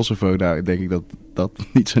tegen Kosovo. Nou, denk ik dat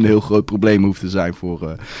niet zo'n heel groot probleem hoeft te zijn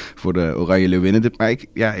voor de Oranje Leeuwinnen.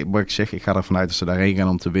 Maar ik zeg, ik ga ervan uit dat ze daarheen gaan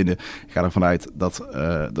om te winnen. Ik ga ervan uit dat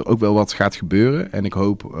er ook wel wat gaat gebeuren. En ik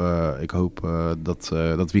hoop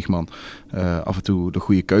dat Wiegman af en toe de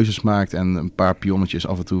goede keuzes maakt. En een paar pionnetjes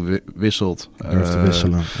af en toe wisselt. Durft te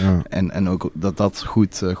wisselen, ja. En ook dat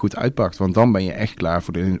goed uitpakt. Want dan ben je echt klaar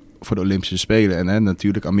voor de Olympische Spelen. En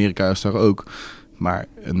natuurlijk, Amerika is daar ook. Maar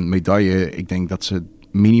een medaille, ik denk dat ze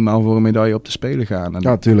minimaal voor een medaille op de Spelen gaan. Ja,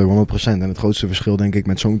 natuurlijk, 100%. En het grootste verschil, denk ik,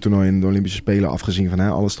 met zo'n toernooi in de Olympische Spelen, afgezien van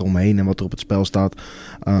alles eromheen en wat er op het spel staat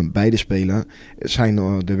bij de Spelen, zijn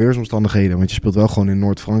de weersomstandigheden. Want je speelt wel gewoon in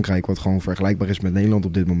Noord-Frankrijk, wat gewoon vergelijkbaar is met Nederland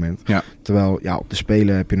op dit moment. Ja. Terwijl, op de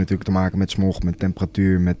Spelen heb je natuurlijk te maken met smog, met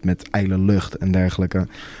temperatuur, met ijle lucht en dergelijke.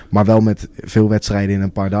 Maar wel met veel wedstrijden in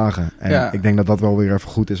een paar dagen. En ik denk dat dat wel weer even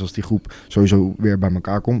goed is als die groep sowieso weer bij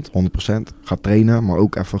elkaar komt, 100%. Gaat trainen, maar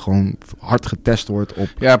ook even gewoon hard getest wordt op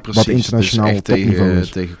wat internationaal dus topniveau is.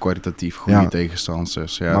 Tegen kwalitatief goede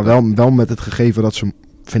tegenstanders. Ja, maar wel met het gegeven dat ze,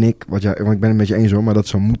 vind ik, want ik ben het met je eens hoor, maar dat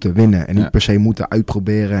ze moeten winnen. En niet per se moeten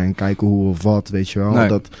uitproberen en kijken hoe of wat, weet je wel.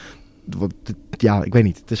 Nee. Ik weet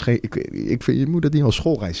niet. Het is ik vind, je moet het niet als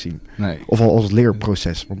schoolreis zien. Nee. Of al als het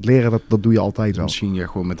leerproces. Want leren, dat doe je altijd wel. Misschien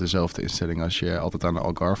gewoon met dezelfde instelling als je altijd aan de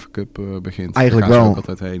Algarve Cup begint. Eigenlijk wel. Ook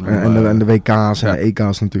altijd heen, en de WK's en de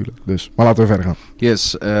EK's natuurlijk. Dus, maar laten we verder gaan.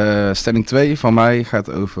 Yes, stelling 2 van mij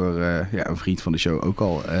gaat over een vriend van de show ook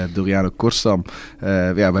al. Doriano Kortstam. We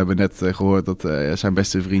hebben net gehoord dat zijn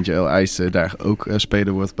beste vriendje El Eijs daar ook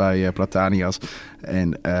speler wordt bij Platanias.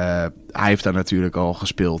 En hij heeft daar natuurlijk al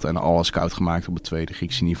gespeeld en alles koud gemaakt op het tweede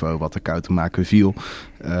Griekse niveau, wat er koud te maken viel.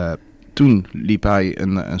 Toen liep hij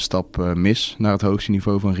een stap mis naar het hoogste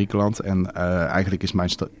niveau van Griekenland. En eigenlijk is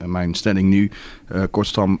mijn stelling nu,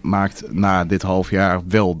 Kortstam maakt na dit half jaar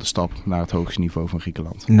wel de stap naar het hoogste niveau van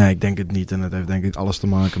Griekenland. Nee, ik denk het niet. En het heeft denk ik alles te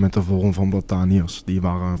maken met de vorm van Platanias. Die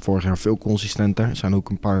waren vorig jaar veel consistenter. Er zijn ook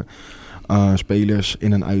een paar spelers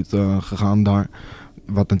in en uit gegaan daar.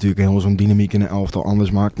 Wat natuurlijk heel zo'n dynamiek in een elftal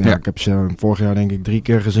anders maakt. Ja. Ik heb ze vorig jaar denk ik 3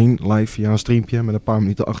 keer gezien, live via een streampje met een paar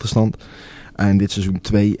minuten achterstand. En dit seizoen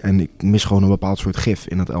 2. En ik mis gewoon een bepaald soort gif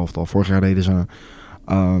in het elftal. Vorig jaar deden ze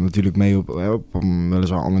natuurlijk mee op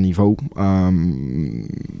weliswaar een ander niveau.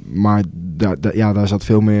 Maar daar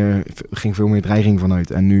ging veel meer dreiging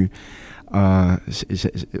vanuit. En nu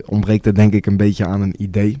ontbreekt het denk ik een beetje aan een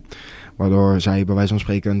idee. Waardoor zij bij wijze van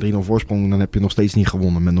spreken een 3-0 voorsprong, dan heb je nog steeds niet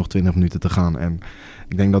gewonnen met nog 20 minuten te gaan. En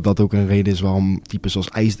ik denk dat dat ook een reden is waarom types als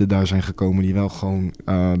IJsden daar zijn gekomen, die wel gewoon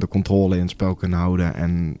de controle in het spel kunnen houden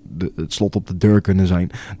en het slot op de deur kunnen zijn.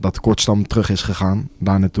 Dat Kortstam terug is gegaan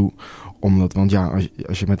daar naartoe. Want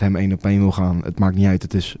als je met hem 1 op 1 wil gaan, het maakt niet uit,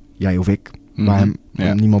 het is jij of ik bij hem.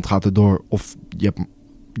 Ja. Niemand gaat er door of je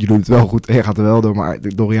doet het wel goed, je gaat er wel door, maar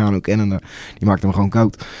Doriano kennende, die maakt hem gewoon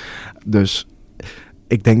koud. Dus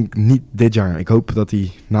ik denk niet dit jaar. Ik hoop dat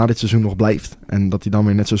hij na dit seizoen nog blijft. En dat hij dan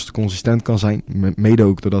weer net zo consistent kan zijn. Mede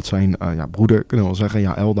ook doordat zijn broeder, kunnen we wel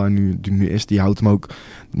zeggen. El daar nu is. Die houdt hem ook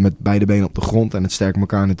met beide benen op de grond. En het sterkt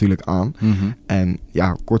elkaar natuurlijk aan. Mm-hmm. En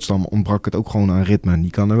Kortstam ontbrak het ook gewoon aan ritme.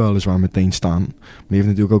 Die kan er weliswaar meteen staan. Maar die heeft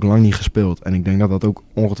natuurlijk ook lang niet gespeeld. En ik denk dat dat ook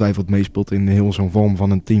ongetwijfeld meespeelt in heel zo'n vorm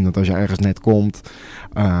van een team. Dat als je ergens net komt,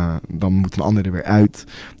 dan moet een ander er weer uit.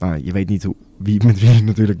 Je weet niet met wie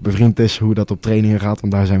natuurlijk bevriend is, hoe dat op trainingen gaat,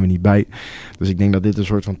 want daar zijn we niet bij. Dus ik denk dat dit een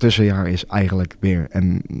soort van tussenjaar is eigenlijk weer.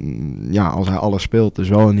 En als hij alles speelt, dus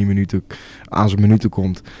wel aan zijn minuten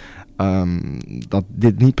komt, dat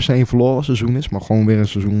dit niet per se een verloren seizoen is, maar gewoon weer een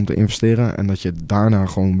seizoen om te investeren. En dat je daarna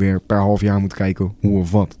gewoon weer per half jaar moet kijken hoe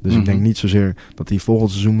of wat. Dus ik denk niet zozeer dat hij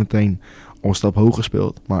volgend seizoen meteen al een stap hoger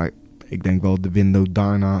speelt. Maar ik denk wel de window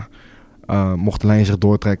daarna, mocht de lijn zich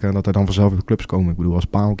doortrekken, dat er dan vanzelf weer clubs komen. Ik bedoel, als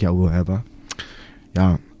Pa ook jou wil hebben.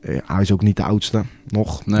 ja, hij is ook niet de oudste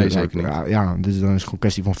nog. Nee, zeker niet. Ja, dus dan is het gewoon een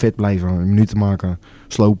kwestie van fit blijven, minuten maken,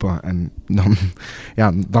 slopen. En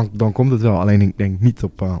dan komt het wel. Alleen ik denk niet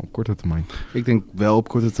op korte termijn. Ik denk wel op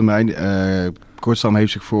korte termijn. Kortstam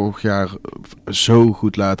heeft zich vorig jaar zo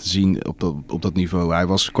goed laten zien op dat niveau. Hij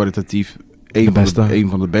was kwalitatief een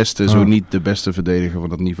van de beste, zo niet de beste verdediger van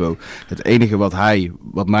dat niveau. Het enige wat hij,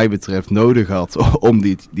 wat mij betreft, nodig had om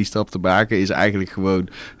die stap te maken, is eigenlijk gewoon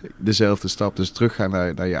dezelfde stap. Dus teruggaan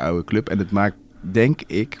naar je oude club. En het maakt, denk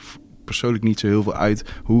ik, persoonlijk niet zo heel veel uit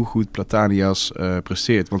hoe goed Platanias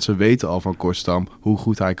presteert. Want ze weten al van Kortstam hoe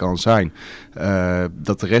goed hij kan zijn.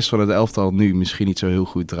 Dat de rest van het elftal nu misschien niet zo heel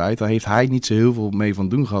goed draait, daar heeft hij niet zo heel veel mee van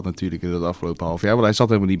doen gehad natuurlijk in het afgelopen half jaar. Want hij zat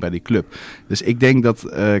helemaal niet bij die club. Dus ik denk dat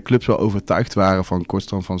clubs wel overtuigd waren van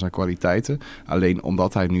Kortstam van zijn kwaliteiten. Alleen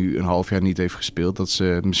omdat hij nu een half jaar niet heeft gespeeld, dat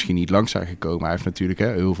ze misschien niet lang zijn gekomen. Hij heeft natuurlijk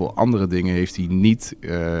heel veel andere dingen heeft hij niet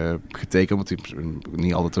getekend, omdat hij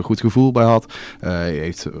niet altijd een goed gevoel bij had. Hij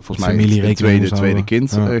heeft volgens mij een tweede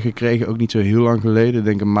kind gekregen, ook niet zo heel lang geleden.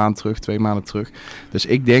 Denk een maand terug, 2 maanden terug. Dus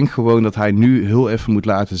ik denk gewoon dat hij nu heel even moet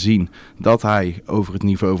laten zien dat hij over het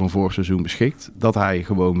niveau van vorig seizoen beschikt. Dat hij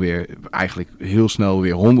gewoon weer eigenlijk heel snel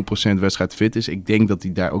weer 100% wedstrijdfit is. Ik denk dat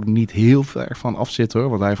hij daar ook niet heel ver van af zit hoor.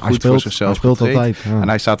 Want hij heeft goed voor zichzelf getraind. Altijd. Ja. En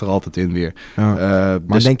hij staat er altijd in weer. Ja. Maar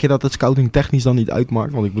dus denk je dat het scouting technisch dan niet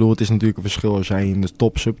uitmaakt? Want ik bedoel, het is natuurlijk een verschil als jij in de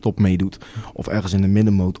top, subtop meedoet. Of ergens in de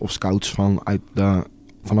middenmoot. Of scouts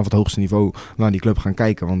vanaf het hoogste niveau naar die club gaan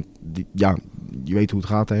kijken. Want je weet hoe het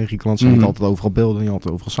gaat in Griekenland. Ze hebben altijd overal beelden, niet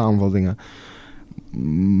altijd overal samenvattingen.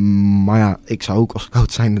 Maar ja, ik zou ook als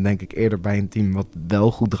scout zijn, denk ik, eerder bij een team wat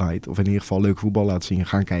wel goed draait, of in ieder geval leuk voetbal laat zien,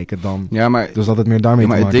 gaan kijken dan. Ja, maar, dus dat het meer daarmee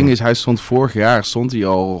te maken. Maar het ding is, hij stond vorig jaar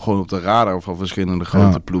al gewoon op de radar van verschillende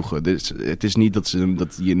grote ploegen. Dus het is niet dat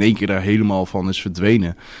hij in één keer daar helemaal van is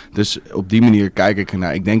verdwenen. Dus op die manier kijk ik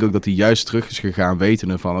ernaar. Ik denk ook dat hij juist terug is gegaan,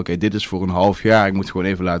 wetende van oké, dit is voor een half jaar. Ik moet gewoon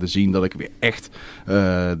even laten zien dat ik weer echt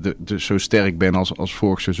zo sterk ben als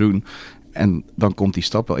vorig seizoen. En dan komt die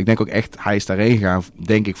stap wel. Ik denk ook echt, hij is daarheen gegaan,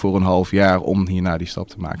 denk ik, voor een half jaar om hierna die stap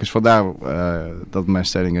te maken. Dus vandaar dat mijn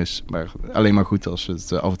stelling is. Maar alleen maar goed als we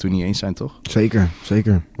het af en toe niet eens zijn, toch? Zeker,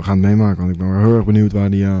 zeker. We gaan het meemaken, want ik ben wel heel erg benieuwd waar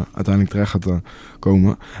die uiteindelijk terecht gaat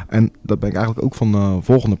komen. En dat ben ik eigenlijk ook van de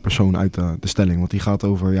volgende persoon uit de stelling. Want die gaat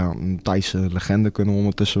over een Thaise legende, kunnen we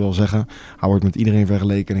ondertussen wel zeggen. Hij wordt met iedereen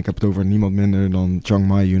vergeleken. En ik heb het over niemand minder dan Chiang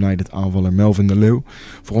Mai United aanvaller Melvin de Leeuw.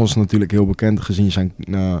 Voor ons natuurlijk heel bekend gezien zijn...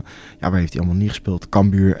 waar heeft hij allemaal niet gespeeld?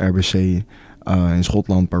 Cambuur, RBC, in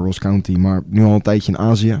Schotland, bij Ross County. Maar nu al een tijdje in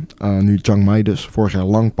Azië. Nu Chiang Mai dus. Vorig jaar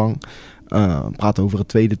Langpang. Praat over het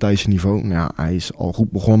tweede Thaise niveau. Hij is al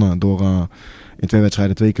goed begonnen door in 2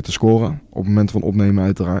 wedstrijden 2 keer te scoren. Op het moment van opnemen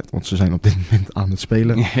uiteraard. Want ze zijn op dit moment aan het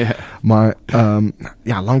spelen. Yeah. Maar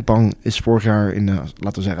Langpang is vorig jaar in de,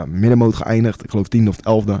 laten we zeggen, middenmoot geëindigd. Ik geloof 10e of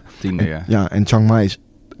 11e. 10e, ja. En Chiang Mai is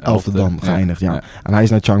 11e dan geëindigd. Ja. En hij is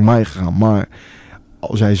naar Chiang Mai gegaan. Maar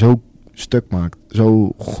als hij zo stuk maakt,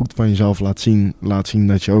 zo goed van jezelf laat zien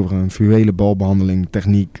dat je over een fluwele balbehandeling,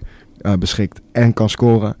 techniek beschikt en kan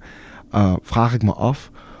scoren, vraag ik me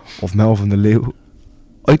af of Melvin de Leeuw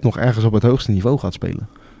ooit nog ergens op het hoogste niveau gaat spelen.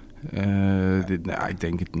 Ik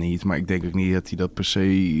denk het niet, maar ik denk ook niet dat hij dat per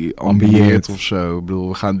se ambieert of zo. Ik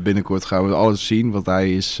bedoel, binnenkort gaan we alles zien, want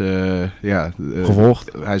hij is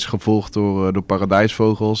gevolgd. Hij is gevolgd door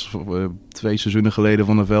Paradijsvogels 2 seizoenen geleden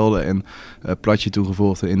van der Velde en Platje toen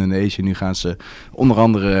gevolgd in Indonesië. Nu gaan ze onder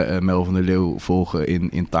andere Melvin de Leeuw volgen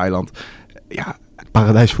in Thailand. Ja,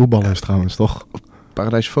 Paradijsvoetballers trouwens, toch?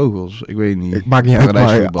 Paradijsvogels, ik weet niet. Ik maak niet uit,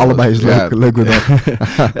 maar allebei is leuk. Leuk met dat.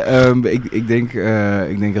 Ik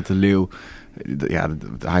denk dat de Leeuw...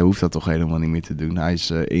 hij hoeft dat toch helemaal niet meer te doen. Hij is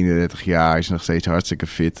 31 jaar, hij is nog steeds hartstikke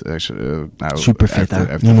fit. Hij is, super fit, hij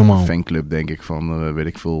heeft niet normaal. Een fanclub, denk ik, van weet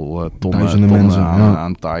ik veel tonnen mensen,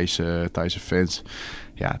 aan Thaise fans.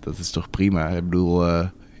 Ja, dat is toch prima. Ik bedoel...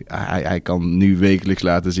 Hij kan nu wekelijks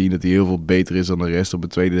laten zien dat hij heel veel beter is dan de rest op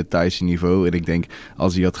het tweede Thaise niveau. En ik denk,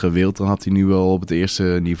 als hij had gewild, dan had hij nu wel op het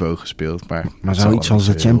eerste niveau gespeeld. Maar zou iets als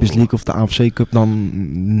de Champions League of de AFC Cup dan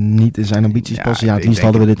niet in zijn ambities passen? Ja, het liefst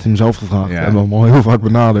hadden we dit hem zelf gevraagd. Ja. Hebben we hem al heel vaak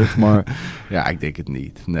benaderd. Maar... ja, ik denk het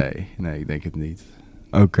niet. Nee, ik denk het niet.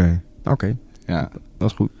 Oké. Ja. Dat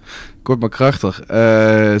is goed. Kort maar krachtig.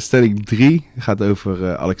 Stelling 3 gaat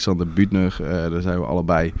over Alexander Büttner. Daar zijn we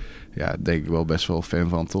allebei... ja, denk ik wel best wel fan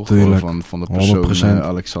van, toch? Van de persoon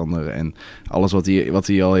Alexander en alles wat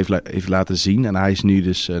hij al heeft laten zien. En hij is nu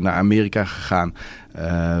dus naar Amerika gegaan.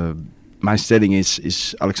 Mijn stelling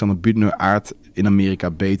is Alexander Büttner aard in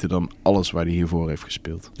Amerika beter dan alles waar hij hiervoor heeft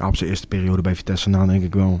gespeeld. Ja, op zijn eerste periode bij Vitesse na denk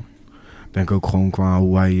ik wel. Ik denk ook gewoon qua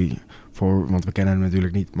hoe hij want we kennen hem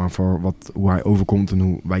natuurlijk niet, maar voor hoe hij overkomt en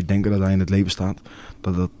hoe wij denken dat hij in het leven staat,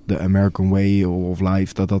 dat de American Way of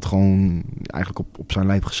Life, dat gewoon eigenlijk op zijn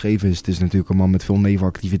lijf geschreven is. Het is natuurlijk een man met veel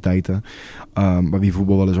nevenactiviteiten, maar wie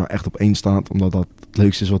voetbal wel eens wel echt op één staat, omdat dat het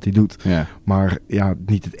leukste is wat hij doet. Ja. Maar ja,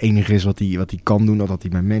 niet het enige is wat hij kan doen, dat had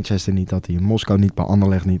hij bij Manchester niet, dat had hij in Moskou niet, bij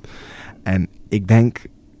Anderlecht niet. En ik denk,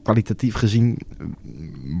 kwalitatief gezien,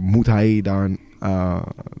 moet hij daar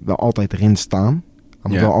wel altijd erin staan.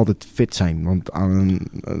 Hij moet wel altijd fit zijn. Want aan een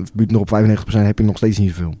buurt nog op 95% heb je nog steeds niet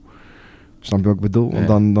zoveel. Snap je wat ik bedoel?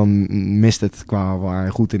 Want dan mist het qua waar hij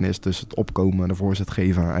goed in is. Dus het opkomen, de voorzet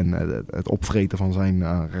geven en het opvreten van zijn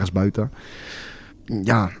rechtsbuiten.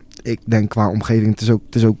 Ja, ik denk qua omgeving,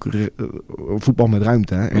 het is ook voetbal met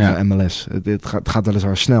ruimte hè, in de MLS. Het gaat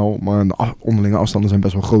weliswaar snel, maar de onderlinge afstanden zijn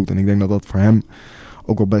best wel groot. En ik denk dat dat voor hem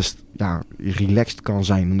ook wel best relaxed kan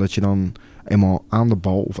zijn. Omdat je dan eenmaal aan de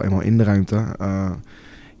bal of eenmaal in de ruimte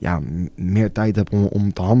meer tijd hebt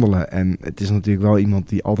om te handelen. En het is natuurlijk wel iemand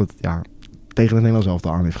die altijd tegen het Nederlands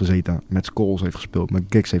elftal aan heeft gezeten. Met Scholes heeft gespeeld, met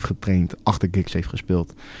Giggs heeft getraind, achter Giggs heeft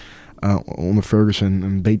gespeeld. Onder Ferguson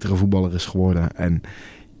een betere voetballer is geworden. En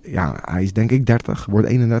ja, hij is denk ik 30, wordt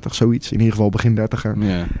 31, zoiets. In ieder geval begin 30er.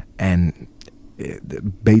 Ja. En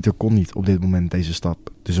beter kon niet op dit moment deze stap.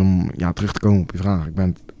 Dus om terug te komen op je vraag, ik ben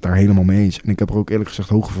het daar helemaal mee eens. En ik heb er ook eerlijk gezegd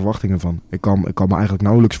hoge verwachtingen van. Ik kan me eigenlijk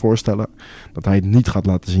nauwelijks voorstellen dat hij het niet gaat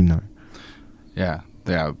laten zien daar.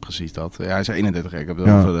 Ja, precies dat. Ja, hij is 31, ik heb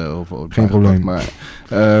over geen probleem. Maar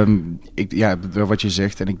wat je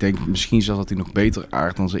zegt, en ik denk misschien zelfs dat hij nog beter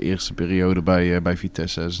aardt dan zijn eerste periode bij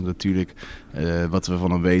Vitesse. Dat is natuurlijk wat we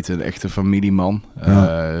van hem weten, een echte familieman.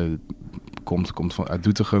 Komt uit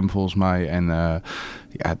Doetinchem volgens mij. En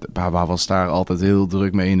hij was daar altijd heel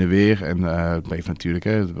druk mee in de weer. En bleef natuurlijk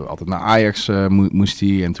altijd naar Ajax moest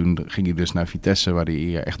hij. En toen ging hij dus naar Vitesse, waar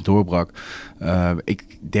hij echt doorbrak.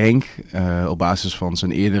 Ik denk op basis van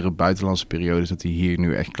zijn eerdere buitenlandse periodes dat hij hier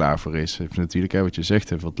nu echt klaar voor is. Hij heeft natuurlijk, wat je zegt,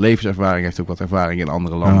 heeft wat levenservaring, heeft ook wat ervaring in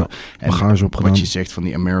andere landen. En wat je zegt van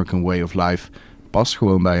die American Way of Life past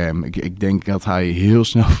gewoon bij hem. Ik denk dat hij heel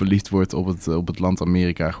snel verliefd wordt op het land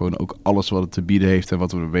Amerika. Gewoon ook alles wat het te bieden heeft en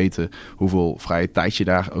wat we weten, hoeveel vrije tijd je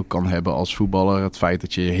daar ook kan hebben als voetballer. Het feit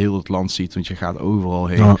dat je heel het land ziet, want je gaat overal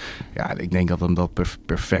heen. Ja, ik denk dat hem dat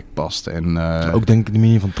perfect past. En ook denk ik de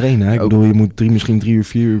manier van trainen. Hè? Ik bedoel, je moet misschien 3 uur,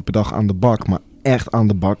 4 uur per dag aan de bak, maar echt aan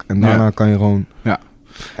de bak. En daarna kan je gewoon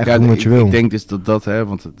echt doen wat je wil. Ik denk dus dat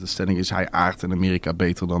want de stelling is hij aardt in Amerika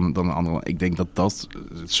beter dan een andere. Ik denk dat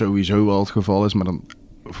sowieso wel het geval is, maar dan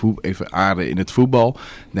even aarden in het voetbal,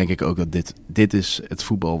 denk ik ook dat dit is het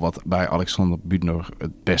voetbal wat bij Alexander Büttner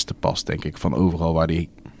het beste past, denk ik, van overal waar hij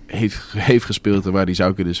heeft gespeeld en waar hij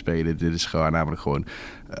zou kunnen spelen. Dit is namelijk gewoon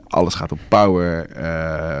alles gaat op power.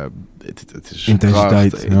 Het is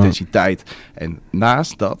intensiteit. En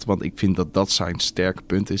naast dat, want ik vind dat zijn sterke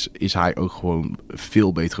punt is hij ook gewoon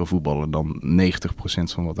veel betere voetballer dan 90%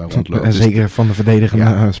 van wat hij rondloopt. En zeker van de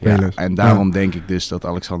verdedigende spelers. Ja, en daarom denk ik dus dat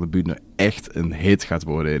Alexander Büttner echt een hit gaat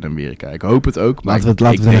worden in Amerika. Ik hoop het ook. Maar laten we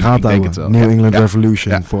het in de gaten houden. New England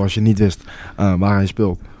Revolution, voor als je niet wist waar hij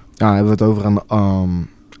speelt. Ja, hebben we het over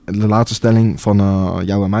de laatste stelling van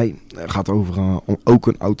jou en mij gaat over ook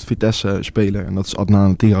een oud Vitesse-speler. En dat is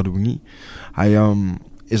Adnan Tiradouini. Hij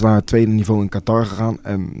is naar het tweede niveau in Qatar gegaan.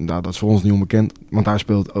 En dat is voor ons niet onbekend. Want daar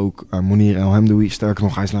speelt ook Monir El Hamdoui. Sterker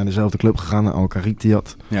nog, hij is naar dezelfde club gegaan.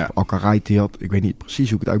 Al-Karaitiyat. Al-Karaitiyat. Ik weet niet precies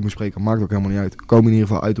hoe ik het uit moet spreken. Maakt ook helemaal niet uit. Komen in ieder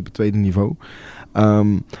geval uit op het tweede niveau.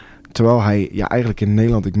 Terwijl hij eigenlijk in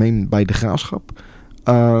Nederland, ik meen bij de Graafschap,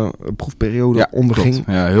 proefperiode onderging.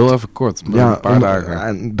 Klopt. Ja, heel even kort. Een paar dagen.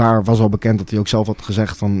 En daar was al bekend dat hij ook zelf had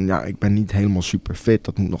gezegd van ik ben niet helemaal super fit.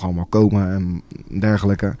 Dat moet nog allemaal komen en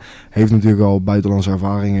dergelijke. Heeft natuurlijk al buitenlandse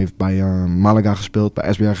ervaring. Heeft bij Malaga gespeeld,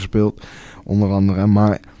 bij SBR gespeeld. Onder andere.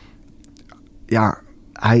 Maar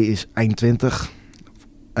hij is eind 20.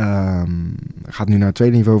 Gaat nu naar het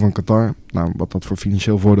tweede niveau van Qatar. Nou, wat dat voor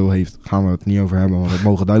financieel voordeel heeft, gaan we het niet over hebben, want het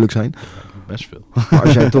mogen duidelijk zijn. Best veel. Maar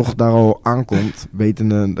als jij toch daar al aankomt,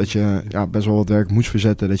 wetende dat je best wel wat werk moest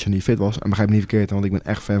verzetten, dat je niet fit was. En begrijp me niet verkeerd, want ik ben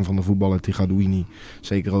echt fan van de voetballer Tiradouini.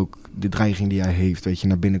 Zeker ook de dreiging die hij heeft, weet je,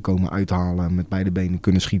 naar binnen komen, uithalen, met beide benen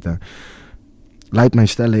kunnen schieten. Leidt mijn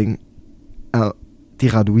stelling,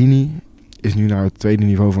 Tiradouini is nu naar het tweede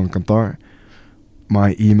niveau van Qatar. Maar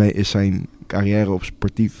hiermee is zijn carrière op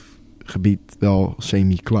sportief gebied wel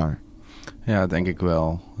semi-klaar. Ja, denk ik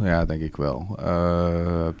wel.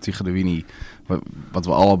 Tiradouini, wat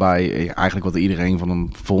we allebei, eigenlijk wat iedereen van hem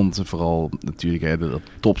vond, vooral natuurlijk dat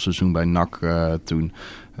topseizoen bij NAC toen.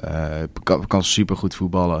 Kan supergoed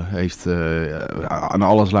voetballen. Heeft aan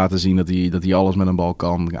alles laten zien dat hij alles met een bal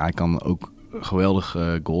kan. Hij kan ook geweldig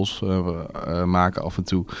goals maken af en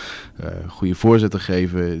toe. Goede voorzetten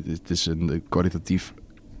geven. Het is een kwalitatief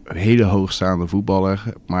hele hoogstaande voetballer.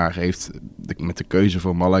 Maar heeft met de keuze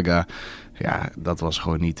voor Malaga... Ja, dat was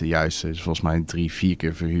gewoon niet de juiste. Dus volgens mij 3-4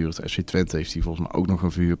 keer verhuurd. FC Twente heeft hij volgens mij ook nog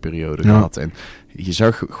een verhuurperiode gehad. En je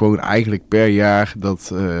zag gewoon eigenlijk per jaar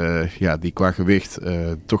dat die qua gewicht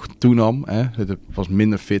toch toenam. Hè? Het was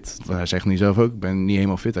minder fit. Hij zegt nu zelf ook, ik ben niet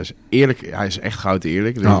helemaal fit. Hij is eerlijk, hij is echt goud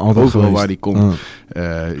eerlijk. Dus overal waar hij komt,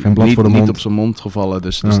 niet op zijn mond gevallen.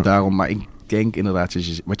 Dus daarom, maar ik denk inderdaad,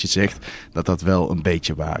 wat je zegt, dat wel een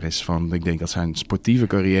beetje waar is. Ik denk dat zijn sportieve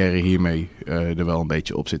carrière hiermee er wel een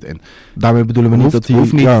beetje op zit. En daarmee bedoelen we niet dat hij over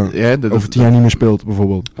 10 jaar niet meer speelt,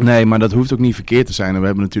 bijvoorbeeld. Nee, maar dat hoeft ook niet verkeerd te zijn. En we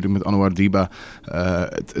hebben natuurlijk met Anouar Diba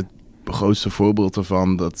het grootste voorbeeld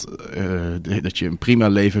ervan dat je een prima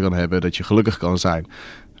leven kan hebben, dat je gelukkig kan zijn.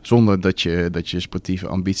 Zonder dat je sportieve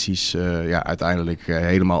ambities uiteindelijk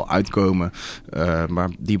helemaal uitkomen. Maar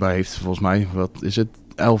Diba heeft volgens mij,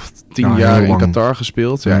 10 jaar in Qatar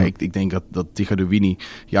gespeeld. Ja, ik denk dat Tighdouini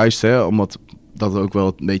juist, omdat dat ook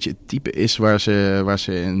wel een beetje het type is waar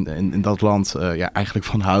ze in dat land eigenlijk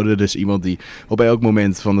van houden. Dus iemand die op elk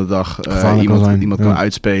moment van de dag iemand kan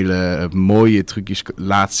uitspelen. Mooie trucjes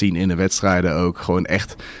laat zien in de wedstrijden ook. Gewoon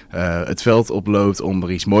echt het veld oploopt om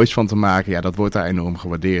er iets moois van te maken. Ja, dat wordt daar enorm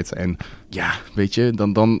gewaardeerd. En ja, weet je,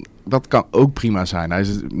 dan dat kan ook prima zijn. Hij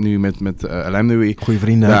is nu met El-Amnoui.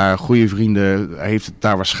 Goede vrienden. Hij heeft het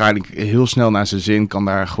daar waarschijnlijk heel snel naar zijn zin. Kan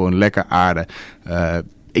daar gewoon lekker aarden.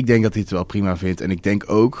 Ik denk dat hij het wel prima vindt. En ik denk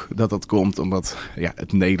ook dat komt omdat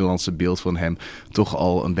het Nederlandse beeld van hem toch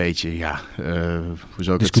al een beetje, hoe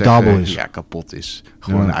zou ik het zeggen? Is. Ja, kapot is.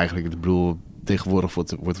 Gewoon eigenlijk, ik bedoel, tegenwoordig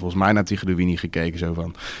wordt volgens mij naar Tighdouini gekeken. Zo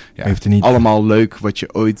van, heeft niet allemaal leuk wat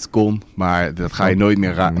je ooit kon, maar dat ga je nooit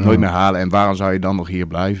meer halen. En waarom zou je dan nog hier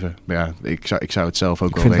blijven? Maar ja, ik zou het zelf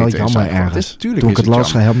ook wel weten. Ik vind het wel jammer ergens. Toen ik het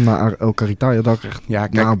las hem naar El Caritaia, dacht ik echt... Ja,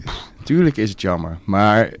 kijk, tuurlijk is het jammer.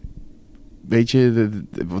 Maar weet je,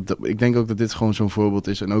 ik denk ook dat dit gewoon zo'n voorbeeld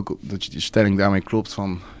is. En ook dat je de stelling daarmee klopt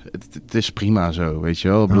van... Het is prima zo, weet je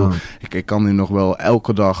wel. Ik bedoel, ik kan nu nog wel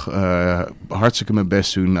elke dag hartstikke mijn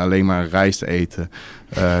best doen. Alleen maar rijst eten.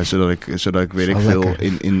 Zodat ik weet ik veel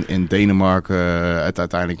in Denemarken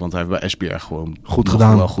uiteindelijk... Want hij heeft bij Esbjerg gewoon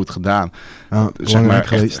wel goed gedaan. Ja, zeg maar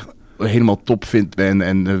geweest. Helemaal topfit ben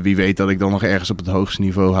en wie weet dat ik dan nog ergens op het hoogste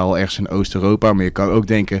niveau haal, ergens in Oost-Europa. Maar je kan ook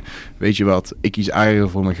denken, weet je wat, ik kies eieren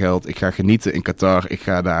voor mijn geld. Ik ga genieten in Qatar. Ik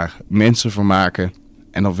ga daar mensen voor maken.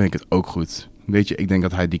 En dan vind ik het ook goed. Weet je, ik denk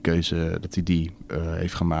dat hij die keuze,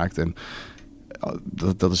 heeft gemaakt. En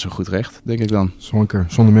dat is een goed recht, denk ik dan.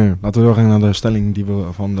 Zonder meer. Laten we doorgaan naar de stelling die we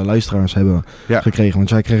van de luisteraars hebben gekregen. Want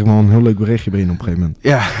jij kreeg wel een heel leuk berichtje binnen op een gegeven moment.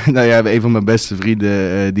 Ja, nou ja, een van mijn beste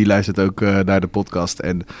vrienden, die luistert ook naar de podcast.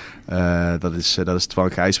 En dat is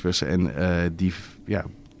Twan Gijspers. En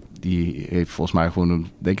die heeft volgens mij gewoon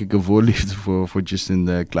denk ik een voorliefde voor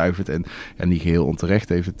Justin Kluivert. En die geheel onterecht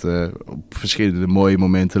heeft het op verschillende mooie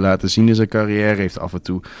momenten laten zien in zijn carrière. Heeft af en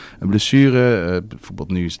toe een blessure.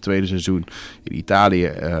 Bijvoorbeeld nu is het tweede seizoen in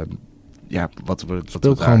Italië.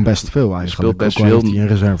 Speelt gewoon best veel eigenlijk. Speelt best veel. Die in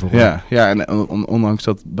reserve voor. Ja, en ondanks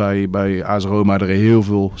dat bij AS Roma er heel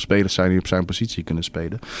veel spelers zijn die op zijn positie kunnen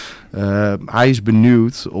spelen. Hij is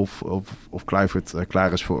benieuwd of Kluivert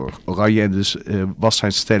klaar is voor Oranje. Dus was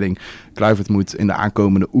zijn stelling, Kluivert moet in de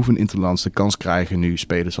aankomende oefeninterlands de kans krijgen nu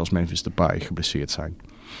spelers als Memphis Depay geblesseerd zijn.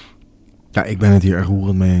 Ja, ik ben het hier erg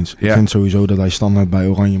roerend mee eens. Ik vind sowieso dat hij standaard bij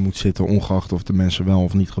Oranje moet zitten, ongeacht of de mensen wel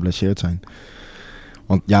of niet geblesseerd zijn.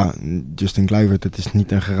 Want ja, Justin Kluivert, het is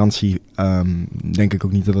niet een garantie. Denk ik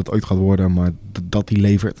ook niet dat het ooit gaat worden, maar dat hij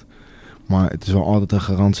levert. Maar het is wel altijd een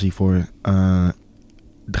garantie voor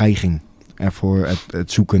dreiging. En voor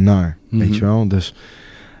het zoeken naar, weet je wel. Dus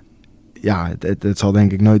ja, het zal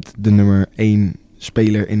denk ik nooit de nummer 1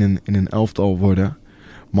 speler in een elftal worden.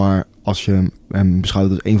 Maar als je hem beschouwt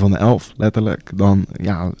als een van de 11, letterlijk, dan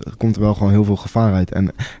komt er wel gewoon heel veel gevaar uit.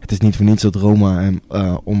 En het is niet voor niets dat Roma hem,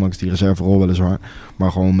 ondanks die reserverol weliswaar,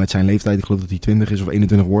 maar gewoon met zijn leeftijd, ik geloof dat hij 20 is of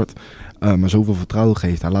 21 wordt, maar zoveel vertrouwen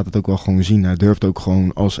geeft. Hij laat het ook wel gewoon zien. Hij durft ook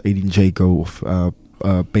gewoon als Edin Dzeko of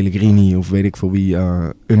Pellegrini of weet ik veel wie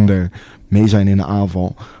under mee zijn in de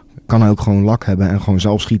aanval. Kan hij ook gewoon lak hebben en gewoon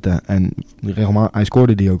zelf schieten. En hij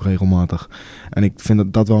scoorde die ook regelmatig. En ik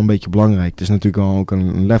vind dat wel een beetje belangrijk. Het is natuurlijk wel ook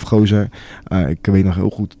een lefgozer. Ik weet nog heel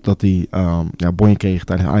goed dat hij bonje kreeg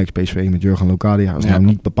tijdens Ajax PSV met Jurgen Locadia. Dat is nou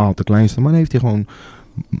niet bepaald de kleinste, maar dan heeft hij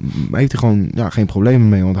gewoon geen problemen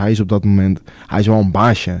mee. Want hij is op dat moment, hij is wel een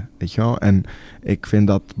baasje, weet je wel. En ik vind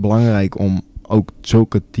dat belangrijk om ook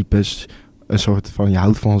zulke types, een soort van je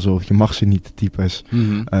houdt van ze of je mag ze niet types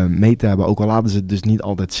mee te hebben. Ook al laten ze het dus niet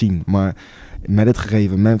altijd zien. Maar met het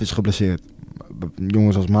gegeven, Memphis geblesseerd.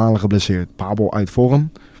 jongens als Malen geblesseerd, Pabel uit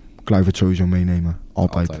vorm, Kluivert sowieso meenemen.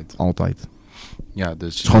 Altijd. Ja,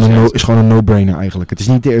 dus het is gewoon een no-brainer eigenlijk. Het is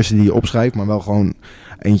niet de eerste die je opschrijft, maar wel gewoon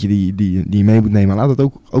eentje die je mee moet nemen. Laat het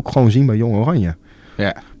ook gewoon zien bij Jong Oranje.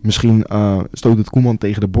 Ja. Misschien stoot het Koeman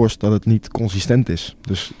tegen de borst dat het niet consistent is.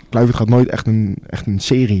 Dus Kluivert gaat nooit echt een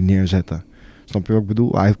serie neerzetten. Snap je wat ik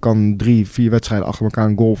bedoel? Hij kan 3-4 wedstrijden achter elkaar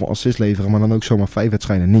een goal of assist leveren, maar dan ook zomaar 5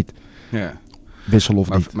 wedstrijden niet. Ja. Wissel of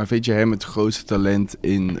niet. Maar vind je hem het grootste talent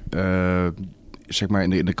in, zeg maar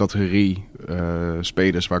in de categorie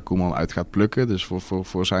spelers waar Koeman uit gaat plukken? Dus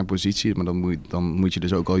voor zijn positie. Maar dan moet je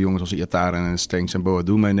dus ook al jongens als Iataren en Stengs en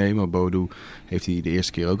Boadu meenemen. Boadu heeft hij de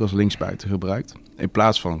eerste keer ook als linksbuiten gebruikt. In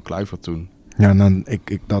plaats van Kluivert toen. Ja,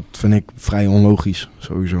 dat vind ik vrij onlogisch.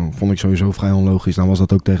 Vond ik sowieso vrij onlogisch. Dan was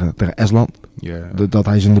dat ook tegen Estland. Yeah. Dat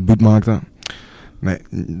hij zijn debuut maakte. Nee,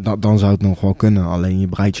 dan zou het nog wel kunnen. Alleen je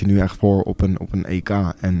bereidt je nu echt voor op een EK.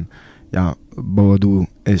 En ja, Boadu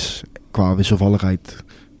is qua wisselvalligheid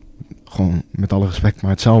gewoon met alle respect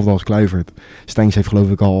maar hetzelfde als Kluivert. Stengs heeft geloof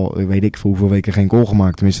ik al, weet ik voor hoeveel weken geen goal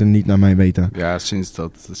gemaakt. Tenminste niet naar mijn weten. Ja,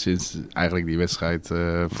 sinds eigenlijk die wedstrijd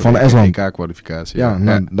van de EK-kwalificatie. Ja,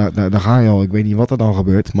 nou, daar ga je al. Ik weet niet wat er dan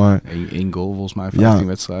gebeurt, maar... Eén goal volgens mij, 15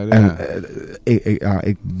 wedstrijden. En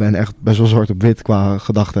ik ben echt best wel zwart op wit qua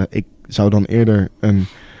gedachten. Ik zou dan eerder een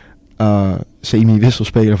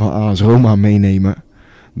semi-wisselspeler van AS Roma meenemen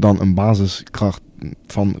dan een basiskracht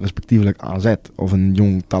van respectievelijk AZ of een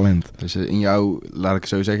jong talent. Dus in jouw, laat ik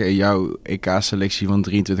zo zeggen, in jouw EK-selectie van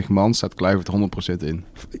 23 man staat Kluivert 100% in?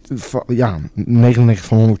 Ja, 99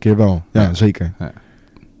 van 100 keer wel. Ja, zeker. Ja.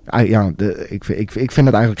 Ik vind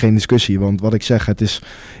het eigenlijk geen discussie. Want wat ik zeg, het is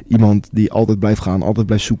iemand die altijd blijft gaan, altijd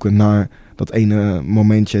blijft zoeken naar dat ene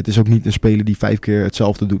momentje. Het is ook niet een speler die 5 keer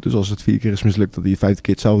hetzelfde doet. Dus als het 4 keer is mislukt, dat hij 5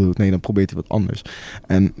 keer hetzelfde doet. Nee, dan probeert hij wat anders.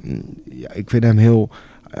 En ja, ik vind hem heel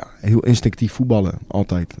instinctief voetballen,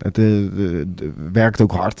 altijd. Het werkt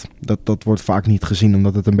ook hard. Dat wordt vaak niet gezien,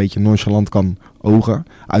 omdat het een beetje nonchalant kan ogen.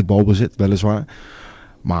 Uit balbezit, weliswaar.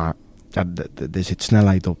 Maar ja, er zit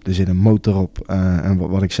snelheid op, er zit een motor op. En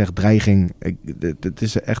wat ik zeg, dreiging. Het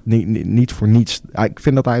is echt niet voor niets. Ik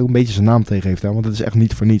vind dat hij ook een beetje zijn naam tegen heeft. Hè, want het is echt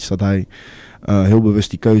niet voor niets dat hij heel bewust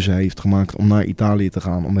die keuze heeft gemaakt om naar Italië te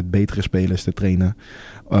gaan. Om met betere spelers te trainen.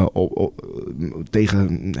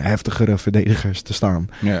 Tegen heftigere verdedigers te staan.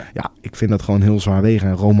 Ja, ik vind dat gewoon heel zwaar wegen.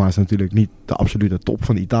 En Roma is natuurlijk niet de absolute top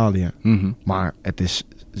van Italië. Mm-hmm. Maar het is...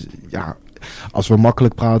 Ja, als we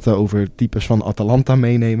makkelijk praten over types van Atalanta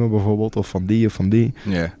meenemen bijvoorbeeld, of van die,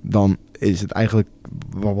 dan is het eigenlijk,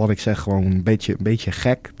 wat ik zeg, gewoon een beetje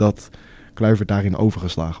gek dat Kluivert daarin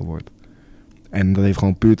overgeslagen wordt. En dat heeft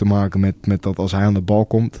gewoon puur te maken met dat als hij aan de bal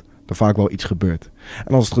komt, er vaak wel iets gebeurt.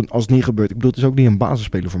 En als het niet gebeurt, ik bedoel, het is ook niet een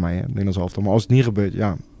basisspeler voor mij, hè, Nederlands elftal, maar als het niet gebeurt,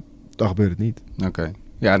 ja, dan gebeurt het niet. Oké.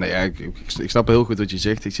 Ja, nee, ik snap heel goed wat je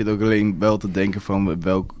zegt. Ik zit ook alleen wel te denken van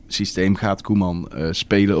welk systeem gaat Koeman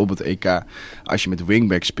spelen op het EK. Als je met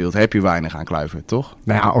wingback speelt, heb je weinig aan Kluivert, toch?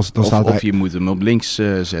 Nou ja, of je moet hem op links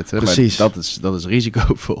zetten. Precies. Maar dat is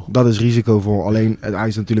risicovol. Dat is risicovol. Alleen hij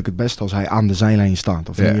is natuurlijk het beste als hij aan de zijlijn staat.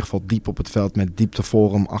 Of in ieder geval diep op het veld met diepte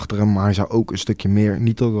voor hem, achter hem. Maar hij zou ook een stukje meer,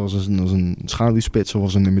 niet als een schaduwspits of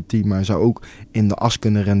als een nummer 10. Maar hij zou ook in de as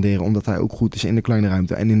kunnen renderen. Omdat hij ook goed is in de kleine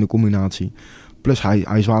ruimte en in de combinatie. Plus hij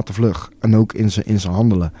is watervlug. En ook in zijn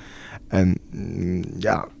handelen. En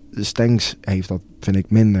ja, Stengs heeft dat, vind ik,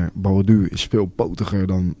 minder. Boadu is veel potiger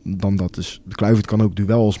dan dat. Dus de Kluivert kan ook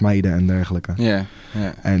duels mijden en dergelijke. Ja.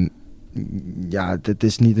 En ja, het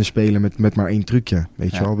is niet een speler met maar één trucje.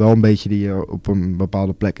 Weet je wel? Wel een beetje die je op een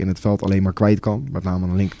bepaalde plek in het veld alleen maar kwijt kan. Met name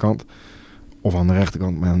aan de linkerkant. Of aan de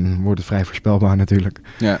rechterkant. Maar dan wordt het vrij voorspelbaar natuurlijk.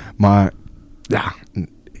 Ja. Maar ja...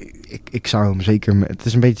 Ik zou hem zeker... Het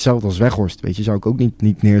is een beetje hetzelfde als Weghorst. Weet je, zou ik ook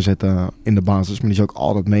niet neerzetten in de basis. Maar die zou ik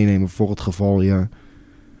altijd meenemen voor het geval je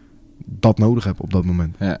dat nodig hebt op dat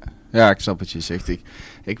moment. Ja, ik snap wat je zegt.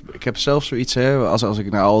 Ik heb zelf zoiets, hè, als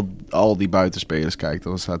ik naar al die buitenspelers kijk,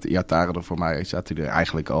 dan staat Iataren er voor mij. Staat hij er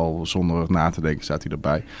eigenlijk al zonder na te denken, staat hij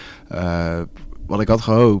erbij. Wat ik had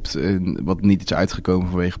gehoopt, en wat niet is uitgekomen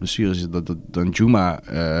vanwege blessures, is dat Danjuma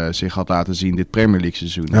zich had laten zien dit Premier League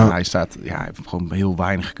seizoen. Ja. En hij heeft gewoon heel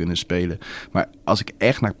weinig kunnen spelen. Maar als ik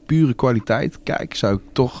echt naar pure kwaliteit kijk, zou ik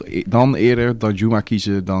toch dan eerder Danjuma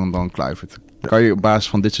kiezen dan Kluivert. Dat kan je op basis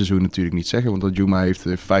van dit seizoen natuurlijk niet zeggen, want Danjuma heeft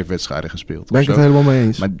 5 wedstrijden gespeeld. Ben ik het helemaal mee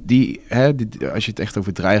eens. Maar als je het echt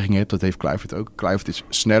over dreiging hebt, dat heeft Kluivert ook. Kluivert is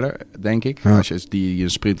sneller, denk ik. Ja. Als je die een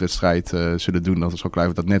sprintwedstrijd zullen doen, dan zal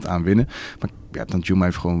Kluivert dat net aan winnen. Maar Danjuma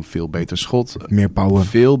heeft gewoon veel beter schot. Meer power.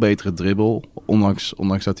 Veel betere dribbel.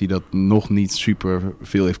 Ondanks dat hij dat nog niet super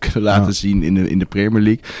veel heeft kunnen laten zien in de Premier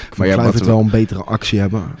League. Maar ja, blijft het wel een betere actie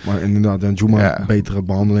hebben. Maar inderdaad, Danjuma een betere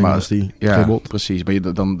behandeling als die dribbelt. Precies.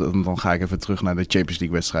 Maar dan ga ik even terug naar de Champions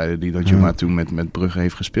League wedstrijden die Danjuma toen met Brugge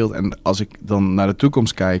heeft gespeeld. En als ik dan naar de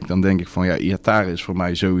toekomst kijk, dan denk ik van Ihatare is voor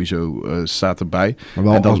mij sowieso staat erbij. Maar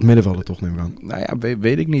wel als middenvelder toch, neem ik aan. Nou ja,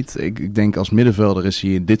 weet ik niet. Ik denk als middenvelder is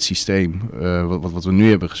hij in dit systeem, wat we nu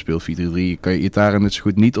hebben gespeeld, 4-3-3, kan je Ihatare net zo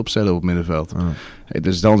goed niet opstellen op middenveld.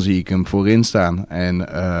 Dus dan zie ik hem voorin staan. En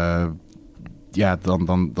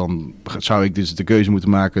dan zou ik dus de keuze moeten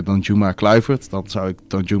maken Danjuma-Kluivert. Dan zou ik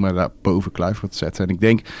Danjuma daar boven Kluivert zetten. En ik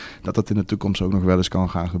denk dat dat in de toekomst ook nog wel eens kan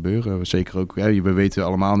gaan gebeuren. Zeker ook, we weten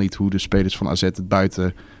allemaal niet hoe de spelers van AZ het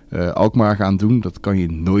buiten Alkmaar gaan doen. Dat kan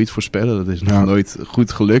je nooit voorspellen. Dat is nog nooit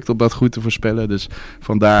goed gelukt om dat goed te voorspellen. Dus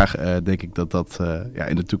vandaar denk ik dat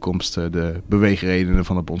in de toekomst de beweegredenen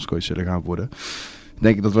van de bondscoach zullen gaan worden.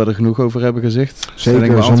 Denk ik dat we er genoeg over hebben gezegd.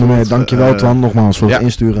 Zeker, zonder meer. Dankjewel Twan nogmaals voor het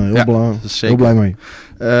insturen. Heel blij mee.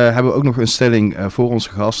 Hebben we ook nog een stelling voor onze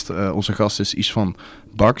gast. Onze gast is Istvan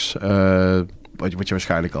Baks. Wat je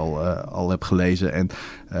waarschijnlijk al hebt gelezen. En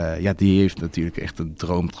die heeft natuurlijk echt een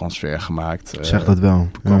droomtransfer gemaakt. Zeg dat wel.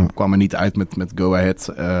 Kwam er niet uit met Go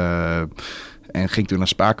Ahead. En ging toen naar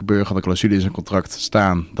Spakenburg, had een clausule in zijn contract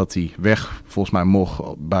staan dat hij weg, volgens mij mocht,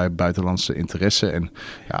 bij buitenlandse interesse. En,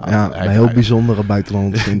 bij heel bijzondere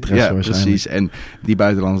buitenlandse interesse ja, precies. En die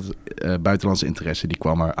buitenlandse interesse, die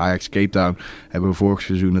kwam er. Ajax Cape Town hebben we vorig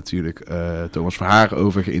seizoen natuurlijk Thomas Verhaar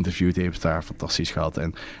over geïnterviewd. Die heeft het daar fantastisch gehad.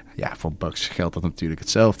 En voor Baks geldt dat natuurlijk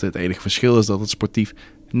hetzelfde. Het enige verschil is dat het sportief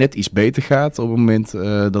net iets beter gaat op het moment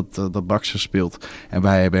dat Baks er speelt. En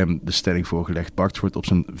wij hebben hem de stelling voorgelegd. Baks wordt op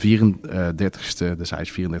zijn 34ste, dus hij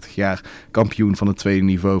is 34 jaar, kampioen van het tweede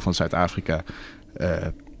niveau van Zuid-Afrika.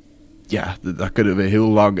 Daar kunnen we heel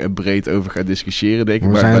lang en breed over gaan discussiëren, denk ik.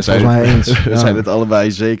 Maar we zijn het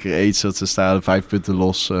allebei zeker eens dat ze staan 5 punten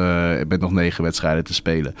los met nog 9 wedstrijden te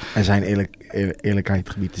spelen. En zijn eerlijkheid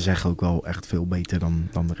gebied te zeggen ook wel echt veel beter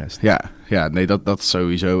dan de rest. Ja, nee, dat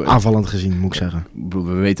sowieso. Aanvallend gezien, moet ik zeggen.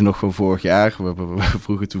 We weten nog van vorig jaar, we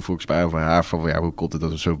vroegen toen volgens mij over haar van hoe komt het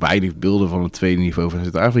dat we zo weinig beelden van het tweede niveau van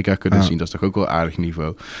Zuid-Afrika kunnen zien. Dat is toch ook wel een aardig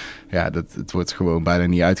niveau. Ja, het wordt gewoon bijna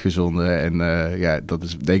niet uitgezonden. En dat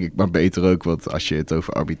is denk ik maar beter ook. Want als je het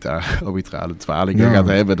over arbitrale dwalingen gaat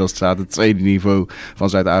hebben, dan staat het tweede niveau van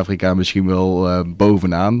Zuid-Afrika misschien wel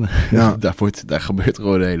bovenaan. Ja. daar gebeurt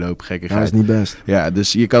gewoon een hele hoop gekkigheid. Dat is niet best. Ja,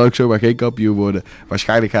 dus je kan ook zomaar geen kampioen worden.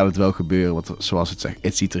 Waarschijnlijk gaat het wel gebeuren. Want zoals het zegt,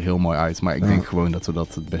 het ziet er heel mooi uit. Maar ik denk gewoon dat we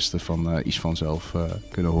dat het beste van Istvan zelf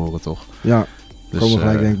kunnen horen, toch? Ja. Dus, komen we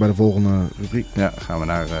gelijk denk ik bij de volgende rubriek. Ja, gaan we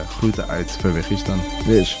naar groeten uit Verwegistan.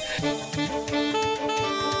 Yes.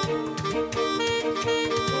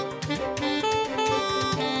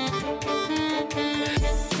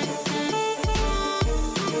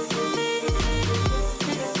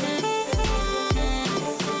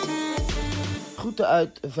 Groeten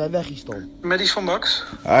uit Verwegistan. Met Istvan Baks.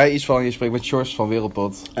 Hi Istvan, je spreekt met Sjors van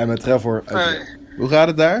Wereldpot. En met Trevor. Hoe gaat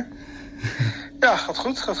het daar? Ja, gaat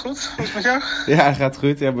goed. Hoe is het met jou? Ja, gaat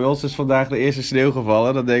goed. Ja, bij ons is vandaag de eerste sneeuw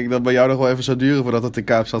gevallen. Dan denk ik dat bij jou nog wel even zou duren voordat het in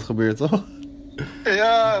Kaapstad gebeurt, toch?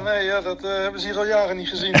 Dat hebben ze hier al jaren niet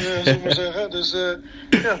gezien, zullen we maar zeggen. Dus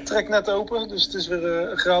het trekt net open. Dus het is weer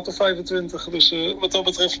een graad of 25. Dus wat dat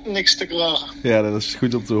betreft niks te klagen. Ja, dat is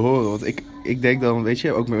goed om te horen. Want ik denk dan, weet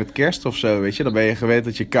je, ook met kerst of zo, weet je. Dan ben je gewend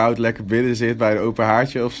dat je koud lekker binnen zit bij een open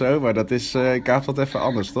haartje of zo. Maar dat is in Kaapstad even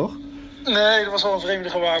anders, toch? Nee, dat was wel een vreemde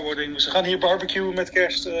gewaarwording. Dus we gaan hier barbecuen met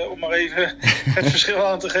kerst, om maar even het verschil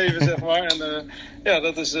aan te geven, zeg maar. En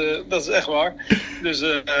dat is echt waar. Dus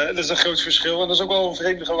dat is een groot verschil. En dat is ook wel een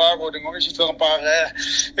vreemde gewaarwording, hoor. Je ziet wel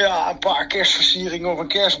een paar kerstversieringen of een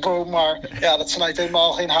kerstboom. Maar dat snijdt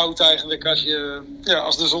helemaal geen hout eigenlijk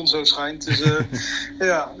als de zon zo schijnt. Dus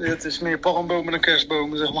het is meer palmbomen dan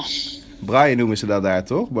kerstbomen, zeg maar. Braaien noemen ze dat daar,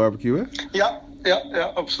 toch? Barbecuen? Ja,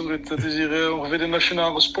 absoluut. Dat is hier ongeveer de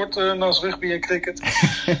nationale sport naast rugby en cricket.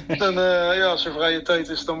 En als er vrije tijd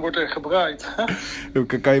is, dan wordt er gebraaid.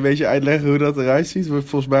 Kan je een beetje uitleggen hoe dat eruit ziet?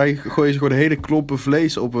 Volgens mij gooien ze gewoon hele klompen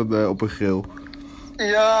vlees op een grill.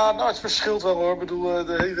 Ja, het verschilt wel, hoor. Ik bedoel,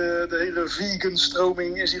 de hele vegan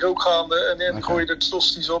stroming is hier ook gaande. En dan gooi je er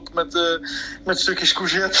tosties op met stukjes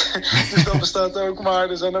courgette. Dus dat bestaat ook. Maar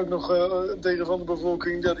er zijn ook nog delen van de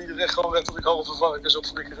bevolking die er echt gewoon letterlijk halve varkens op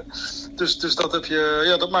flikkeren. Dus dat heb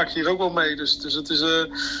je, dat maak je hier ook wel mee. Dus het is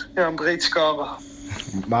een breed scala.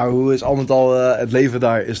 Maar hoe is al met al het leven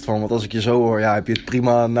daar is het van? Want als ik je zo hoor, heb je het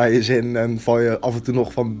prima naar je zin en val je af en toe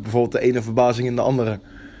nog van bijvoorbeeld de ene verbazing in de andere.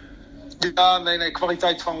 Ja, nee,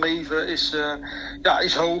 kwaliteit van leven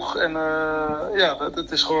is hoog. En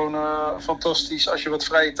dat is gewoon fantastisch als je wat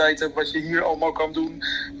vrije tijd hebt, wat je hier allemaal kan doen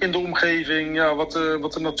in de omgeving. Ja, wat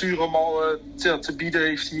de natuur allemaal te bieden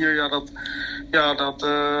heeft hier.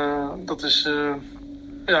 Dat is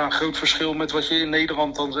een groot verschil met wat je in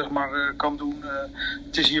Nederland dan zeg maar kan doen.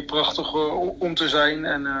 Het is hier prachtig om te zijn.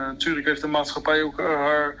 En natuurlijk heeft de maatschappij ook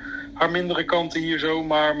haar mindere kanten hier zo.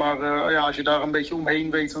 Maar als je daar een beetje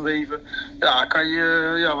omheen weet te leven, kan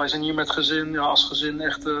je... wij zijn hier met gezin. Ja, als gezin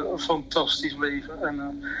echt een fantastisch leven.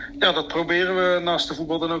 En dat proberen we naast de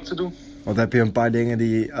voetbal dan ook te doen. Want heb je een paar dingen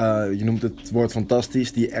die, je noemt het woord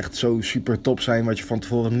fantastisch, die echt zo super top zijn wat je van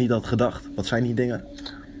tevoren niet had gedacht? Wat zijn die dingen?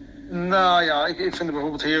 Nou ja, ik vind het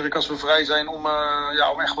bijvoorbeeld heerlijk als we vrij zijn om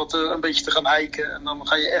echt een beetje te gaan hiken. En dan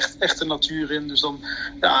ga je echt de natuur in. Dus dan,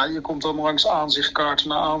 je komt dan langs aanzichtkaart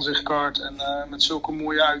na aanzichtkaart. En met zulke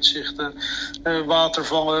mooie uitzichten.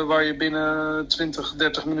 Watervallen waar je binnen 20,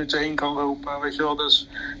 30 minuten heen kan lopen. Weet je wel, dus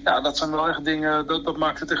dat zijn wel echt dingen, dat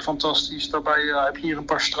maakt het echt fantastisch. Daarbij heb je hier een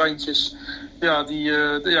paar strandjes. Ja,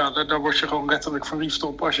 daar word je gewoon letterlijk verliefd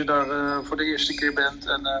op als je daar voor de eerste keer bent.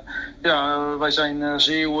 En wij zijn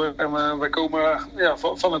Zeeuwen en wij komen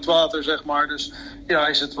van het water, zeg maar. Dus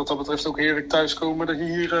is het wat dat betreft ook heerlijk thuiskomen dat je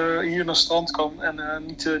hier naar het strand kan. En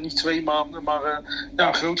niet 2 maanden, maar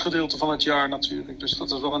een groot gedeelte van het jaar natuurlijk. Dus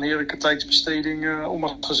dat is wel een heerlijke tijdsbesteding om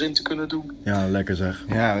als gezin te kunnen doen. Ja, lekker zeg.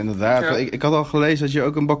 Ja, inderdaad. Ja. Ik had al gelezen dat je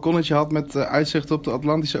ook een balkonnetje had met uitzicht op de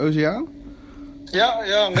Atlantische Oceaan.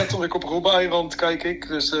 Ja, letterlijk op Robben-eiland kijk ik.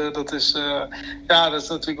 Dus dat is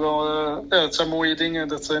natuurlijk wel... het zijn mooie dingen.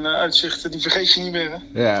 Dat zijn uitzichten, die vergeet je niet meer.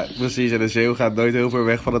 Hè? Ja, precies. En de zeeuw gaat nooit heel ver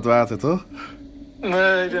weg van het water, toch?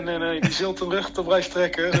 Nee. Die zult de lucht op blijft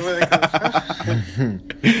trekken. Zo werkt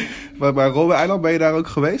het. Maar Robben-eiland, ben je daar ook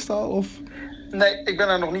geweest al? Of? Nee, ik ben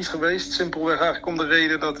daar nog niet geweest. Simpelweg eigenlijk om de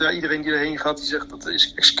reden dat iedereen die erheen gaat, die zegt dat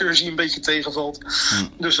de excursie een beetje tegenvalt.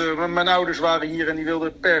 Dus mijn ouders waren hier en die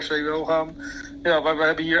wilden per se wel gaan. Ja, we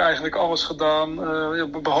hebben hier eigenlijk alles gedaan,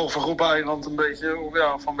 behalve Robben-eiland een beetje.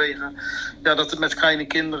 Vanwege dat het met kleine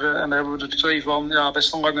kinderen, en daar hebben we er 2 van,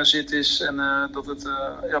 best een lange zit is. En dat het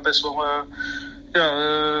best wel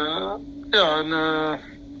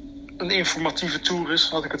een informatieve tour is,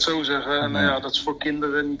 laat ik het zo zeggen. En dat is voor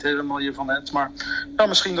kinderen niet helemaal hiervan het. Maar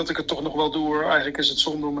misschien dat ik het toch nog wel doe hoor. Eigenlijk is het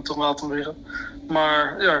zonde om het te laten liggen.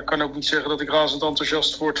 Maar ik kan ook niet zeggen dat ik razend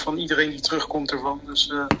enthousiast word van iedereen die terugkomt ervan.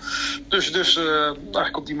 Dus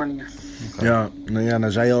eigenlijk op die manier. Okay.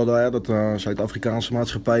 Nou zei je al dat de Zuid-Afrikaanse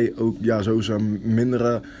maatschappij ook zo zijn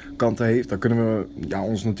mindere kanten heeft. Daar kunnen we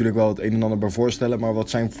ons natuurlijk wel het een en ander bij voorstellen. Maar wat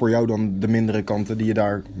zijn voor jou dan de mindere kanten die je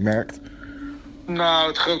daar merkt? Nou,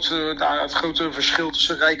 het grote verschil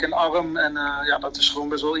tussen rijk en arm. En dat is gewoon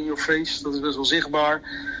best wel in your face. Dat is best wel zichtbaar.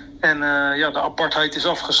 En de apartheid is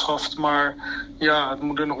afgeschaft. Maar het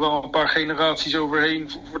moet er nog wel een paar generaties overheen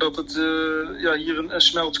voordat het hier een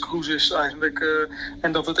smeltkroes is eigenlijk.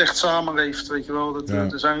 En dat het echt samenleeft, weet je wel.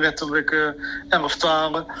 Er zijn letterlijk 11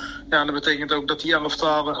 talen. Ja, dat betekent ook dat die 11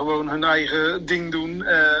 talen gewoon hun eigen ding doen.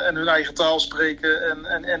 En hun eigen taal spreken.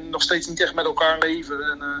 En nog steeds niet echt met elkaar leven.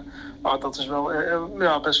 En dat is wel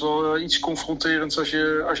best wel iets confronterends als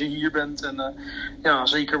je hier bent. En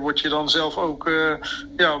zeker word je dan zelf ook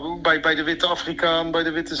bij de witte Afrikaan, bij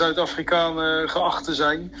de witte Zuid-Afrikaan geacht te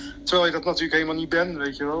zijn. Terwijl je dat natuurlijk helemaal niet bent,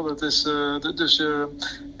 weet je wel. Dat is,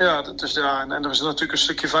 en er is natuurlijk een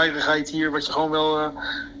stukje veiligheid hier wat je gewoon wel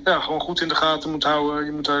gewoon goed in de gaten moet houden.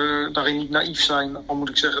 Je moet daarin niet naïef zijn. Al moet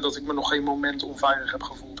ik zeggen dat ik me nog geen moment onveilig heb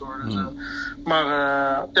gevoeld hoor. Dus,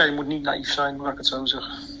 je moet niet naïef zijn, laat ik het zo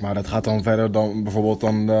zeggen. Maar dat gaat dan verder dan bijvoorbeeld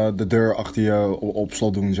de deur achter je op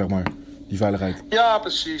slot doen, zeg maar. Die veiligheid. Ja,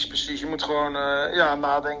 precies. Je moet gewoon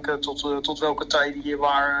nadenken tot welke tijden je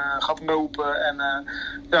waar gaat lopen. En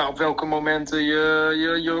op welke momenten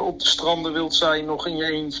je op de stranden wilt zijn, nog in je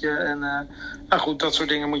eentje. En dat soort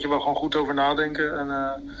dingen moet je wel gewoon goed over nadenken. En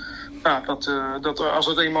als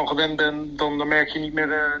het eenmaal gewend bent, dan merk je niet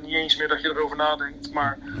eens meer dat je erover nadenkt.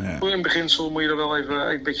 Maar in beginsel moet je er wel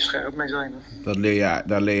even een beetje scherp mee zijn.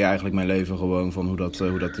 Daar leer je eigenlijk mijn leven gewoon van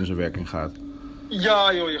hoe dat in zijn werking gaat.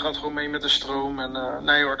 Ja joh, je gaat gewoon mee met de stroom. En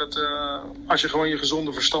nee hoor, als je gewoon je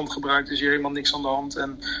gezonde verstand gebruikt, is hier helemaal niks aan de hand.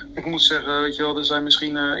 En ik moet zeggen, weet je wel, er zijn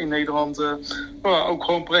misschien in Nederland ook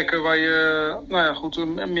gewoon plekken waar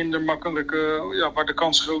je, minder makkelijk, waar de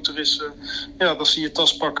kans groter is, dat ze je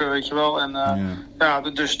tas pakken, weet je wel. En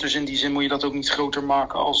dus in die zin moet je dat ook niet groter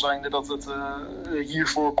maken als zijnde dat het hier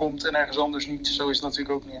voorkomt en ergens anders niet. Zo is het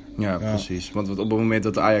natuurlijk ook niet. Ja, precies. Want op het moment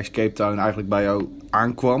dat de Ajax Cape Town eigenlijk bij jou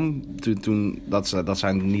aankwam, toen dat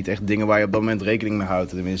zijn niet echt dingen waar je op dat moment rekening mee houdt.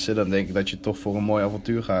 Tenminste, dan denk ik dat je toch voor een mooi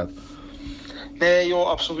avontuur gaat. Nee joh,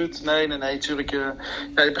 absoluut. Nee, natuurlijk.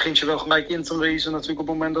 Je begint je wel gelijk in te lezen natuurlijk op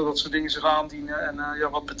het moment dat soort dingen zich aandienen. En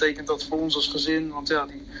wat betekent dat voor ons als gezin? Want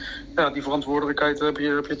die verantwoordelijkheid heb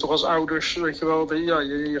je toch als ouders, weet je wel.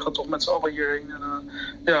 Je gaat toch met z'n allen hierheen.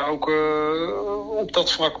 En ook op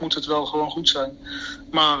dat vlak moet het wel gewoon goed zijn.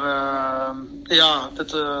 Maar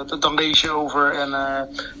dan lees je over. En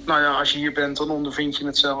als je hier bent, dan ondervind je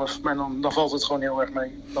het zelf. Maar dan valt het gewoon heel erg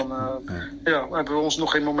mee. Dan hebben we ons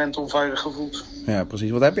nog geen moment onveilig gevoeld. Ja,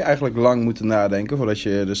 precies. Wat heb je eigenlijk lang moeten nadenken voordat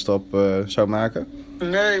je de stap zou maken?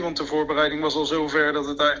 Nee, want de voorbereiding was al zover dat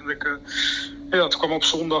het eigenlijk... het kwam op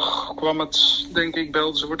zondag, denk ik,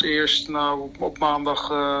 belden ze voor het eerst. Nou, op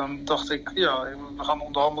maandag dacht ik, we gaan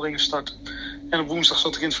onderhandelingen starten. En op woensdag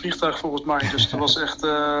zat ik in het vliegtuig volgens mij. Dus dat was echt...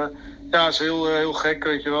 is heel, heel gek,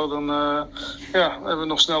 weet je wel. Dan hebben we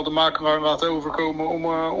nog snel de makelaar laten overkomen om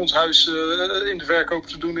ons huis in de verkoop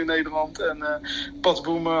te doen in Nederland. En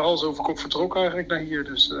padboom hals over kop vertrok eigenlijk naar hier.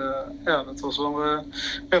 Dus dat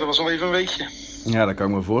was wel even een weekje. Ja, dat kan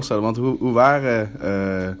ik me voorstellen. Want hoe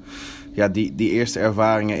waren die eerste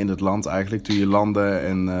ervaringen in het land eigenlijk toen je landde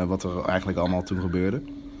en wat er eigenlijk allemaal toen gebeurde?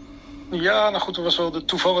 Ja, nou goed, er was wel de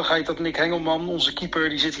toevalligheid dat Nick Hengelman, onze keeper,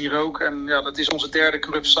 die zit hier ook. En dat is onze derde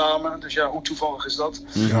club samen. Dus hoe toevallig is dat?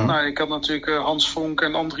 Ja. Nou, ik had natuurlijk Hans Vonk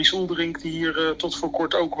en Andries Oelderink die hier tot voor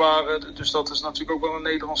kort ook waren. Dus dat is natuurlijk ook wel een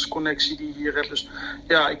Nederlandse connectie die je hier hebt. Dus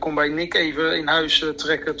ik kon bij Nick even in huis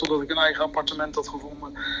trekken totdat ik een eigen appartement had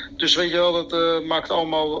gevonden. Dus weet je wel, dat maakt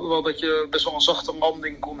allemaal wel dat je best wel een zachte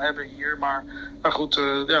landing kon hebben hier. Maar goed,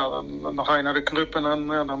 dan ga je naar de club en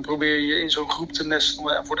dan probeer je in zo'n groep te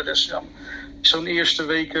nestelen. En voor de rest, zo'n eerste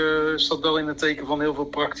week is dat wel in het teken van heel veel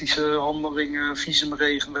praktische handelingen, visum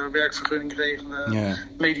regelen, werkvergunning regelen,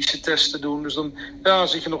 medische testen doen. Dus dan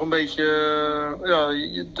zit je nog een beetje,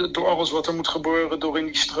 door alles wat er moet gebeuren, door in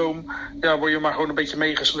die stroom, word je maar gewoon een beetje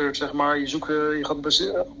meegesleurd, zeg maar. Je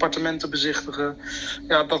gaat appartementen bezichtigen,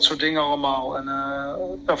 dat soort dingen allemaal.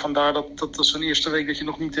 En vandaar dat zo'n eerste week dat je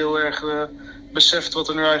nog niet heel erg beseft wat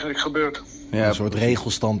er nu eigenlijk gebeurt. Ja, een soort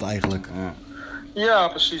regelstand eigenlijk. Ja,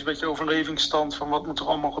 precies. Een beetje overlevingsstand van wat moet er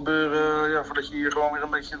allemaal gebeuren voordat je hier gewoon weer een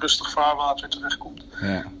beetje rustig vaarwater terechtkomt.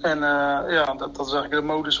 Ja. En dat is eigenlijk de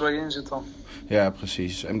modus waar je in zit dan. Ja,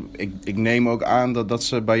 precies. En ik neem ook aan dat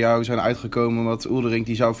ze bij jou zijn uitgekomen, want Oelderink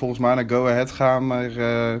die zou volgens mij naar Go Ahead gaan, maar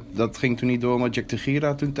dat ging toen niet door omdat Jack de Gier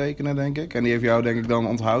daar toen tekende, denk ik. En die heeft jou denk ik dan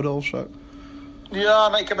onthouden of zo?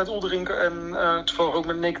 Ja, ik heb met Oelderink en toevallig ook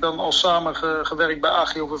met Nick dan al samen gewerkt bij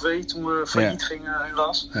AGOVV toen we failliet gingen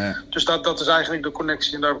helaas. Ja. Dus dat is eigenlijk de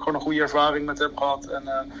connectie en daar heb ik gewoon een goede ervaring met hem gehad. En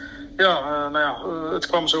het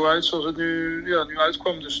kwam zo uit zoals het nu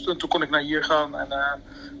uitkwam. Dus toen kon ik naar hier gaan en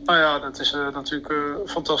dat is natuurlijk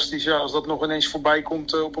fantastisch. Ja, als dat nog ineens voorbij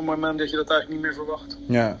komt op een moment dat je dat eigenlijk niet meer verwacht.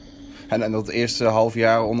 Ja. En dat eerste half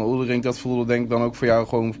jaar onder Oelderink, dat voelde denk ik dan ook voor jou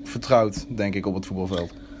gewoon vertrouwd, denk ik, op het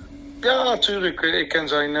voetbalveld. Ja, natuurlijk. Ik ken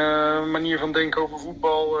zijn manier van denken over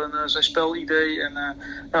voetbal en zijn spelidee. En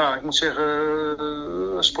ik moet zeggen,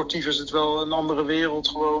 sportief is het wel een andere wereld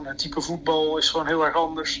gewoon. Het type voetbal is gewoon heel erg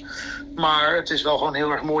anders. Maar het is wel gewoon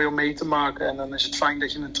heel erg mooi om mee te maken. En dan is het fijn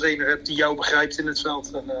dat je een trainer hebt die jou begrijpt in het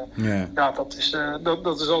veld. En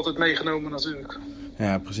dat is altijd meegenomen natuurlijk.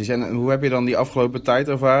 Ja, precies. En hoe heb je dan die afgelopen tijd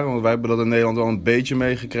ervaren? Want wij hebben dat in Nederland wel een beetje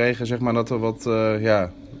meegekregen, zeg maar, dat er wat,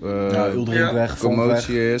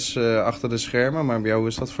 commotie is achter de schermen. Maar bij jou, hoe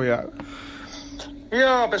is dat voor jou?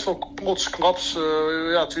 Ja, best wel plotsklaps.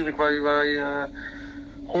 Natuurlijk, wij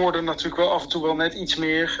hoorden natuurlijk wel af en toe wel net iets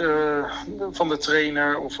meer van de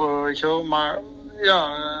trainer. Of weet je wel, maar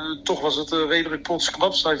toch was het redelijk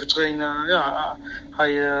plotsklaps. Hij vertrainde,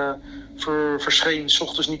 hij verscheen 's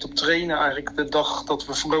ochtends niet op trainen. Eigenlijk de dag dat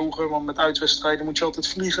we vlogen, want met uitwedstrijden moet je altijd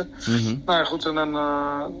vliegen. Mm-hmm. Nou ja, goed, en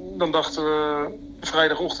dan dachten we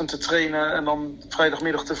vrijdagochtend te trainen en dan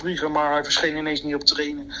vrijdagmiddag te vliegen, maar hij verscheen ineens niet op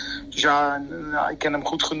trainen. Dus ik ken hem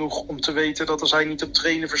goed genoeg om te weten dat als hij niet op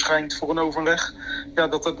trainen verschijnt voor een overleg,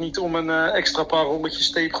 dat het niet om een extra paar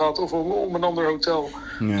rolletjes tape gaat of om een ander hotel.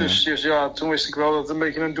 Ja. Dus toen wist ik wel dat het een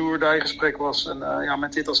beetje een do-or-die gesprek was. En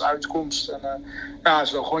met dit als uitkomst. En het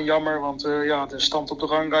is wel gewoon jammer, want de stand op de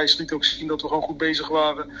ranglijst liet ook zien dat we gewoon goed bezig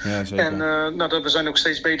waren. Ja, zeker. En we zijn ook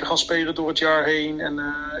steeds beter gaan spelen door het jaar heen. En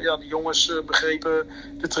de jongens begrepen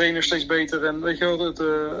de trainer steeds beter. En weet je wel,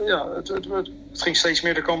 het ging steeds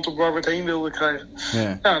meer de kant op waar we het heen wilden krijgen.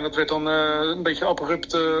 Ja, en dat werd dan een beetje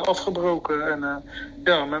abrupt afgebroken. En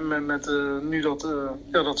met nu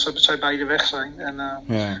dat zij beide weg zijn. En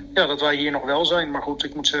dat wij hier nog wel zijn. Maar goed,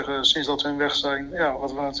 ik moet zeggen, sinds dat hun weg zijn,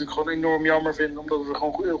 wat we natuurlijk gewoon enorm jammer vinden, omdat we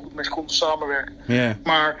gewoon heel goed mee konden samenwerken.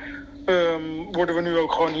 Maar worden we nu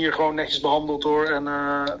ook gewoon hier netjes behandeld hoor. En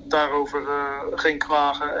daarover geen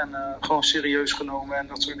klagen en gewoon serieus genomen en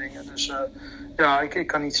dat soort dingen. Dus ik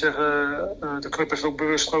kan niet zeggen, de club heeft ook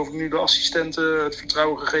bewust over nu de assistenten het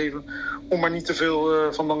vertrouwen gegeven om maar niet te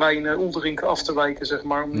veel van de lijn Uldering af te wijken, zeg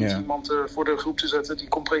maar. Om niet iemand voor de groep te zetten die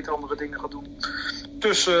compleet andere dingen gaat doen.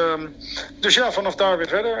 Dus vanaf daar weer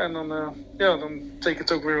verder. En dan tekent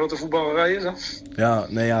het ook weer wat de voetballerij is.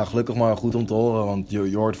 Hè? Gelukkig maar goed om te horen. Want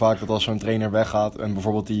je hoort vaak dat als zo'n trainer weggaat en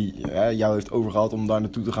bijvoorbeeld die jou heeft overgehaald om daar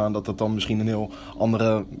naartoe te gaan, dat dan misschien een heel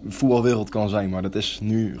andere voetbalwereld kan zijn. Maar dat is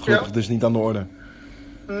nu gelukkig dus niet aan de orde.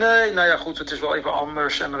 Nee, goed, het is wel even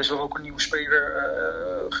anders. En er is wel ook een nieuwe speler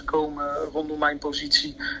gekomen rondom mijn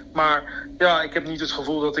positie. Maar ik heb niet het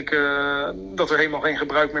gevoel dat er helemaal geen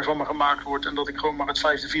gebruik meer van me gemaakt wordt. En dat ik gewoon maar het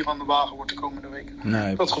 5e wiel aan de wagen word de komende weken.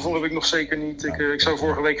 Nee, dat gevoel heb ik nog zeker niet. Ik zou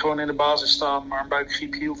vorige week gewoon in de basis staan, maar een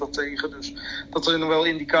buikgriep hield dat tegen. Dus dat zijn nog wel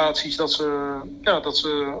indicaties dat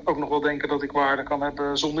ze ook nog wel denken dat ik waarde kan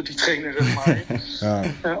hebben zonder die trainer, zeg maar.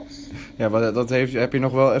 Ja, maar heb je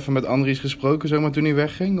nog wel even met Andries gesproken, zeg maar, toen hij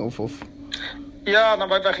wegging? Of? Ja,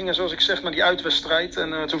 wij gingen zoals ik zeg naar die uitwedstrijd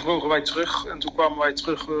en toen vlogen wij terug. En toen kwamen wij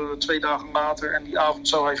terug 2 dagen later en die avond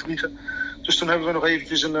zou hij vliegen. Dus toen hebben we nog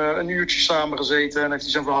eventjes een uurtje samen gezeten en heeft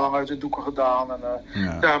hij zijn verhaal uit de doeken gedaan. En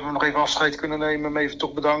hebben we nog even afscheid kunnen nemen, hem even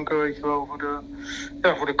toch bedanken, weet je wel,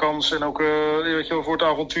 voor de kans. En ook weet je wel, voor het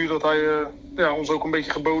avontuur dat hij ons ook een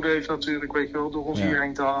beetje geboden heeft natuurlijk, weet je wel, door ons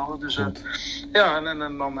hierheen te halen. Dus en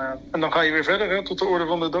dan ga je weer verder, hè, tot de orde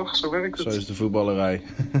van de dag, zo werkt het. Zo is de voetballerij.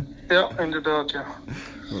 Ja, inderdaad, ja.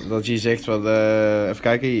 Dat je zegt, even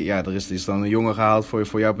kijken, er is dan een jongen gehaald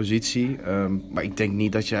voor jouw positie. Maar ik denk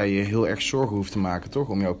niet dat jij je heel erg zorgen hoeft te maken, toch,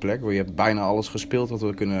 om jouw plek. Want je hebt bijna alles gespeeld wat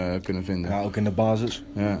we kunnen vinden. Ja, ook in de basis.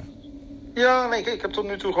 Ja. Ja, nee, ik heb tot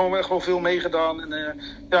nu toe gewoon echt wel veel meegedaan. En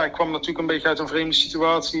ik kwam natuurlijk een beetje uit een vreemde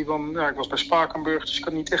situatie. Ik was bij Spakenburg, dus ik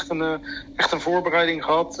had niet echt een voorbereiding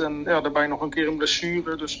gehad. En daarbij nog een keer een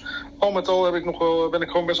blessure. Dus al met al ben ik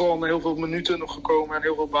gewoon best wel aan heel veel minuten nog gekomen en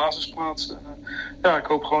heel veel basisplaatsen. Ik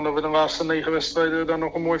hoop gewoon dat we de laatste 9 wedstrijden daar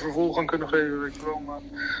nog een mooi vervolg aan kunnen geven. Weet je wel.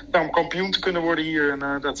 Maar, om kampioen te kunnen worden hier,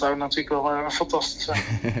 en dat zou natuurlijk wel fantastisch zijn.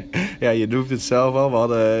 Ja, je noemt het zelf al.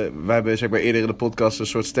 We hebben zeg maar eerder in de podcast een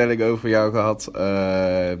soort stelling over jou gehad,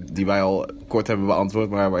 die wij al kort hebben beantwoord,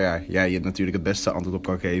 maar jij je natuurlijk het beste antwoord op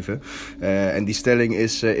kan geven. En die stelling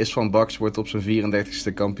is van Bax wordt op zijn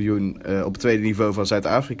 34e kampioen op het tweede niveau van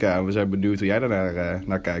Zuid-Afrika. En we zijn benieuwd hoe jij daar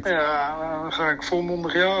naar kijkt. Ja, dan ga ik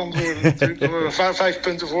volmondig ja antwoorden natuurlijk. 5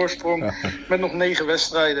 punten voorsprong met nog 9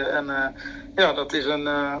 wedstrijden. En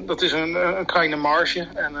dat is een kleine marge.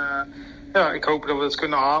 En ik hoop dat we het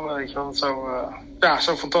kunnen halen. Weet je wel. Het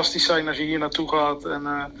zou fantastisch zijn als je hier naartoe gaat.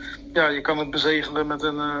 En je kan het bezegelen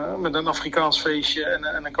met een Afrikaans feestje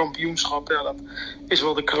en een kampioenschap. Ja, dat is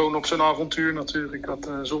wel de kroon op zo'n avontuur natuurlijk.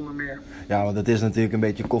 Zonder meer. Ja, want het is natuurlijk een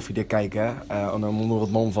beetje koffiedik kijken. Onder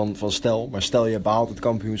het mom van stel. Maar stel je behaalt het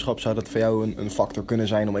kampioenschap. Zou dat voor jou een factor kunnen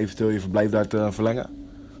zijn om eventueel je verblijf daar te verlengen?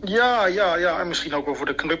 Ja, en misschien ook wel voor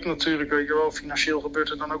de club natuurlijk, weet je wel. Financieel gebeurt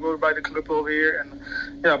het dan ook wel bij de club wel weer.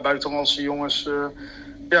 En buitenlandse jongens,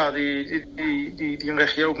 die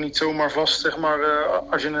leg je ook niet zomaar vast, zeg maar,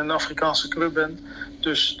 als je een Afrikaanse club bent.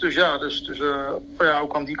 Dus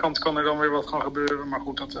ook aan die kant kan er dan weer wat gaan gebeuren. Maar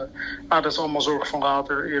goed, dat is allemaal zorg van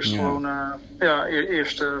later. Eerst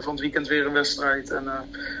eerst van het weekend weer een wedstrijd. En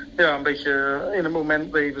een beetje in het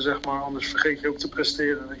moment leven, zeg maar. Anders vergeet je ook te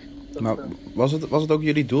presteren, weet je. Maar was het ook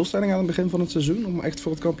jullie doelstelling aan het begin van het seizoen om echt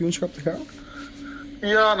voor het kampioenschap te gaan?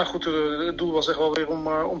 Ja, nou goed, het doel was echt wel weer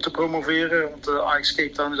om te promoveren. Want Ajax Cape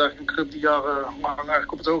Town is eigenlijk een club die jarenlang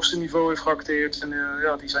eigenlijk op het hoogste niveau heeft geacteerd. En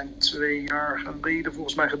die zijn 2 jaar geleden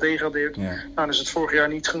volgens mij gedegradeerd. Ja. Nou, dan is het vorig jaar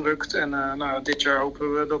niet gelukt. En dit jaar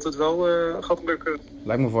hopen we dat het wel gaat lukken.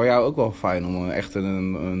 Lijkt me voor jou ook wel fijn om echt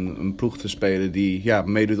een ploeg te spelen die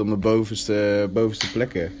meedoet om de bovenste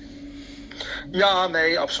plekken. Ja,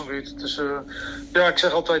 nee, absoluut. Dus ik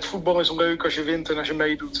zeg altijd, voetbal is leuk als je wint en als je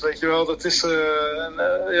meedoet, weet je wel. Dat is, dat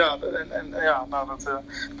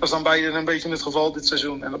is dan beide een beetje het geval dit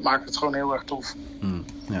seizoen. En dat maakt het gewoon heel erg tof.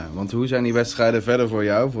 Ja, want hoe zijn die wedstrijden verder voor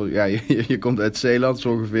jou? Je komt uit Zeeland, zo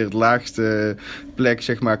ongeveer het laagste plek,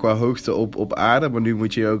 zeg maar, qua hoogte op aarde. Maar nu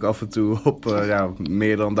moet je ook af en toe op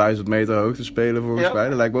meer dan 1000 meter hoogte spelen, volgens mij.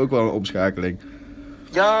 Dat lijkt me ook wel een omschakeling.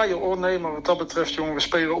 Ja, joh, nee, maar wat dat betreft, jongen, we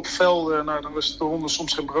spelen op velden. Nou, dan is de honden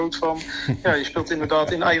soms geen brood van. Ja, je speelt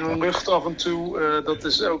inderdaad in eigen lucht af en toe. Dat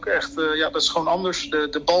is ook echt, dat is gewoon anders.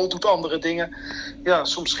 De bal doet andere dingen. Ja,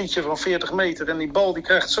 soms schiet je van 40 meter en die bal die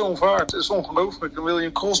krijgt zo'n vaart. Dat is ongelooflijk. Dan wil je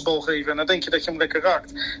een crossbal geven en dan denk je dat je hem lekker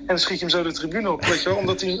raakt. En dan schiet je hem zo de tribune op, weet je wel.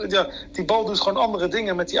 Omdat die bal doet gewoon andere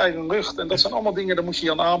dingen met die eigen lucht. En dat zijn allemaal dingen, daar moet je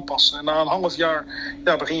je aan aanpassen. En na een half jaar,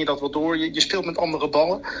 begin je dat wel door. Je speelt met andere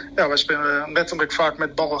ballen. Ja, wij spelen letterlijk vaak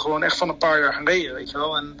met ballen gewoon echt van een paar jaar geleden, weet je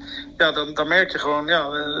wel. En ja, dan merk je gewoon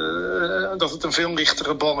dat het een veel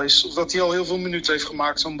lichtere bal is. Of dat hij al heel veel minuten heeft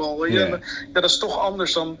gemaakt, zo'n bal. Yeah. Ja, dat is toch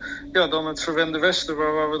anders dan het verwende Westen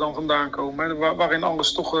waar we dan vandaan komen. Waarin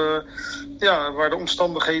alles toch, waar de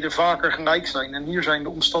omstandigheden vaker gelijk zijn. En hier zijn de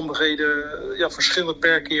omstandigheden verschillen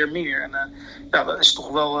per keer meer. En dat is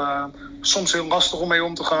toch wel soms heel lastig om mee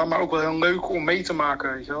om te gaan, maar ook wel heel leuk om mee te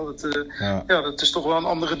maken, weet je wel. Dat is toch wel een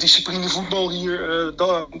andere discipline voetbal hier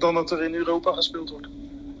dan dat er in Europa gespeeld wordt.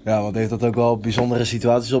 Ja, wat heeft dat ook wel bijzondere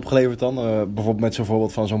situaties opgeleverd dan? Bijvoorbeeld met zo'n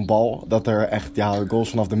voorbeeld van zo'n bal, dat er echt goals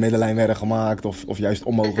vanaf de middenlijn werden gemaakt of juist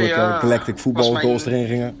onmogelijke galactic voetbalgoals erin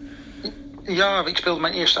gingen? Ja, ik speelde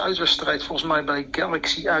mijn eerste uitwedstrijd volgens mij bij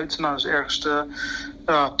Galaxy uit. Nou, dat is ergens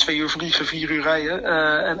 2 uur vliegen, 4 uur rijden.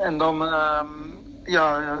 En dan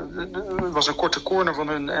het was een korte corner van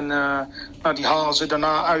hun. En die halen ze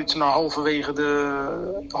daarna uit naar halverwege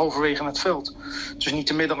het veld. Dus niet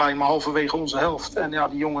de middenlijn, maar halverwege onze helft. En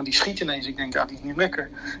die jongen die schiet ineens. Ik denk, die is niet lekker.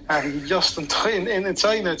 Die jast hem toch in het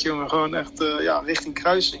zijnet, jongen. Gewoon echt richting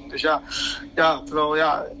kruising. Dus terwijl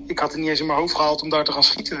ik had het niet eens in mijn hoofd gehaald om daar te gaan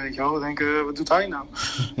schieten, weet je wel. Ik denk, wat doet hij nou?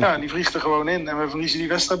 Ja, en die vliegt er gewoon in. En we verliezen die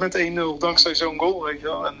wedstrijd met 1-0 dankzij zo'n goal, weet je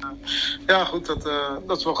wel. En goed,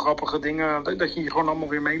 dat is wel grappige dingen. Dat je hier gewoon allemaal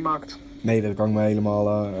weer meemaakt. Nee, dat kan ik me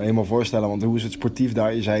helemaal voorstellen. Want hoe is het sportief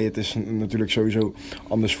daar? Je zei, het is natuurlijk sowieso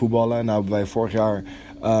anders voetballen. Nou hebben wij vorig jaar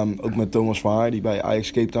ook met Thomas van Haar, die bij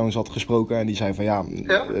Ajax Cape Town zat, gesproken. En die zei van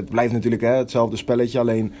het blijft natuurlijk hetzelfde spelletje.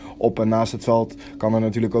 Alleen op en naast het veld kan er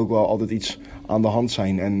natuurlijk ook wel altijd iets aan de hand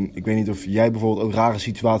zijn. En ik weet niet of jij bijvoorbeeld ook rare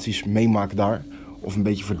situaties meemaakt daar. Of een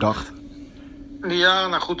beetje verdacht. Ja,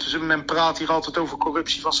 nou goed, dus men praat hier altijd over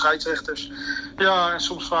corruptie van scheidsrechters. Ja, en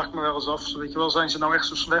soms vraag ik me wel eens af, weet je wel, zijn ze nou echt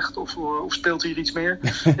zo slecht of speelt hier iets meer?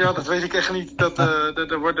 Ja, dat weet ik echt niet.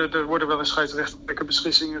 Er worden wel eens scheidsrechtelijke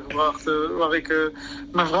beslissingen gebracht waar ik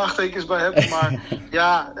mijn vraagtekens bij heb. Maar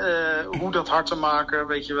hoe dat hard te maken,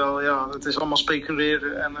 weet je wel, het is allemaal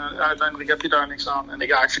speculeren en uiteindelijk heb je daar niks aan. En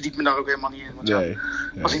ik verdiep me daar ook helemaal niet in. Want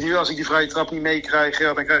als ik die vrije trap niet meekrijg,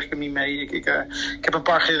 dan krijg ik hem niet mee. Ik heb een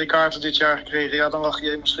paar gele kaarten dit jaar gekregen. Ja, dan lag je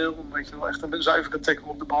helemaal schil. Weet je wel, echt een zuivere tackle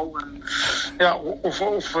op de bal. En,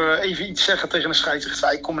 of even iets zeggen tegen een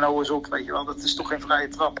scheidsrechter. Ik kom nou eens op, weet je wel. Dat is toch geen vrije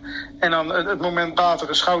trap. En dan het moment later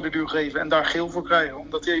een schouderduw geven en daar geel voor krijgen.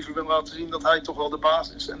 Omdat hij even wil laten zien dat hij toch wel de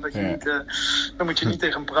baas is. En dat je niet, dan moet je niet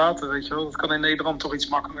tegen hem praten, weet je wel. Dat kan in Nederland toch iets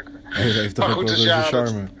makkelijker. Hij heeft toch ook wel zo'n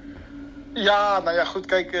charme. Goed,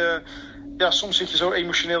 kijk... soms zit je zo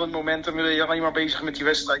emotioneel in het moment en wil je alleen maar bezig met die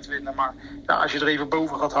wedstrijd winnen. Maar als je er even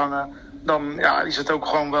boven gaat hangen, dan is het ook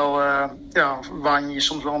gewoon wel, waan je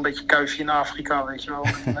soms wel een beetje kuifje in Afrika, weet je wel.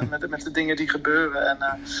 Met de dingen die gebeuren.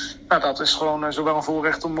 En dat is gewoon zowel een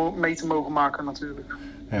voorrecht om mee te mogen maken natuurlijk.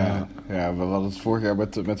 Ja, we hadden het vorig jaar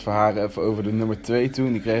met Verharen even over de nummer 2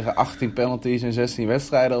 toen. Die kregen 18 penalties in 16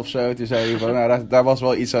 wedstrijden of zo. Toen zei hij van, daar was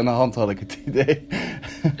wel iets aan de hand, had ik het idee.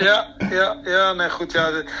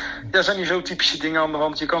 Er zijn hier zo typische dingen aan de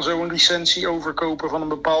hand. Je kan zo een licentie overkopen van een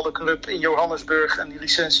bepaalde club in Johannesburg en die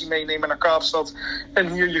licentie meenemen naar Kaapstad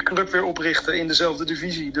en hier je club weer oprichten in dezelfde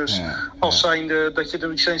divisie. Dus als zijnde dat je de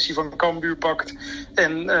licentie van Cambuur pakt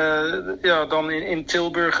en dan in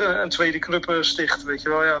Tilburg een tweede club sticht, weet je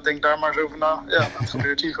wel. Ja, denk daar maar eens over na. Ja, dat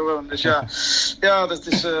gebeurt hier gewoon. Dus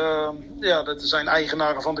dat zijn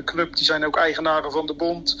eigenaren van de club. Die zijn ook eigenaren van de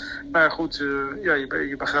bond. Maar goed,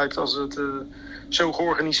 je begrijpt als het zo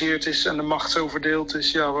georganiseerd is en de macht zo verdeeld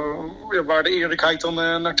is, waar de eerlijkheid dan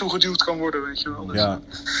naartoe geduwd kan worden, weet je wel. Dus,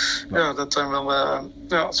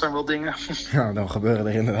 dat zijn wel dingen. Ja, dan gebeuren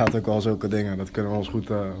er inderdaad ook al zulke dingen. Dat kunnen we ons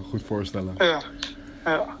goed voorstellen.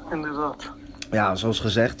 Ja, inderdaad. Ja, zoals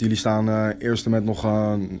gezegd, jullie staan eerste met nog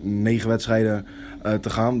 9 wedstrijden te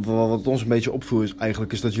gaan. Wat ons een beetje opviel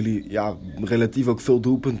is dat jullie relatief ook veel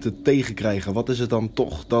doelpunten tegenkrijgen. Wat is het dan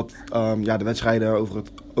toch dat de wedstrijden over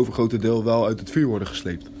het overgrote deel wel uit het vuur worden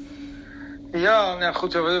gesleept? Ja,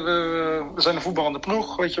 goed. We zijn een voetballende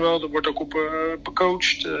ploeg, weet je wel. Er wordt ook op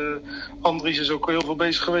becoacht. Andries is ook heel veel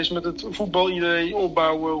bezig geweest met het voetbalidee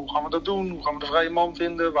opbouwen. Hoe gaan we dat doen? Hoe gaan we de vrije man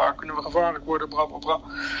vinden? Waar kunnen we gevaarlijk worden? Bla, bla, bla.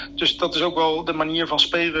 Dus dat is ook wel de manier van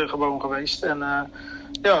spelen gewoon geweest. En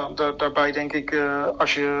daarbij denk ik,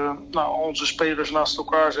 als je onze spelers naast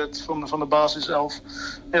elkaar zet van de basiself,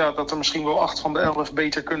 dat er misschien wel 8 van de 11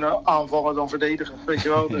 beter kunnen aanvallen dan verdedigen. Weet je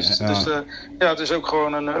wel? Dus het is ook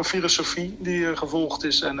gewoon een filosofie die gevolgd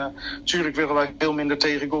is. En natuurlijk willen wij veel minder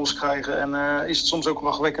tegengoals krijgen. En is het soms ook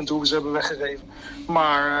lachwekkend hoe we ze hebben weggegeven.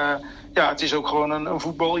 Maar het is ook gewoon een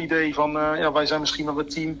voetbalidee van, wij zijn misschien wel het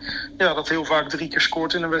team dat heel vaak 3 keer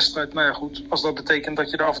scoort in een wedstrijd. Nou ja, goed, als dat betekent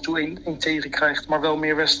dat je er af en toe 1 tegen krijgt, maar wel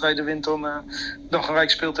meer wedstrijden wint dan gelijk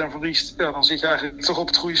speelt en verliest, dan zit je eigenlijk toch op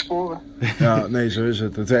het goede sporen. Ja, nee, zo is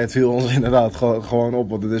het. Het viel ons inderdaad gewoon op,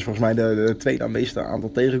 want het is volgens mij de tweede meeste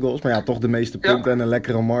aantal tegengoals, maar toch de meeste punten en een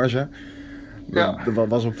lekkere marge. Ja. Dat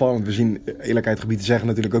was opvallend. We zien, eerlijkheid gebied te zeggen,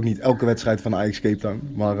 natuurlijk ook niet elke wedstrijd van Ajax Cape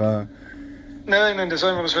Town, maar... Nee, er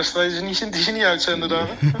zijn wel eens wedstrijden die ze niet uitzenden daar.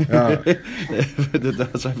 Ja.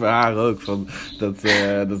 Dat zijn voor haar ook.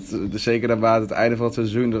 Dat zeker naarmate het einde van het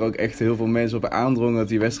seizoen er ook echt heel veel mensen op aandrongen dat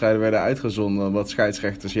die wedstrijden werden uitgezonden. Wat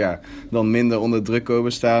scheidsrechters dan minder onder druk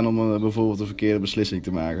komen staan om bijvoorbeeld een verkeerde beslissing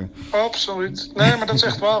te maken. Absoluut. Nee, maar dat is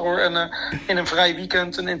echt waar hoor. En in een vrij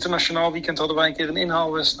weekend, een internationaal weekend, hadden wij een keer een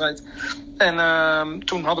inhaalwedstrijd. En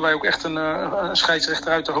toen hadden wij ook echt een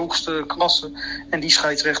scheidsrechter uit de hoogste klasse. En die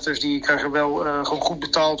scheidsrechters die krijgen wel gewoon goed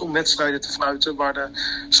betaald om wedstrijden te fluiten. Waar de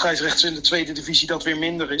scheidsrechters in de tweede divisie dat weer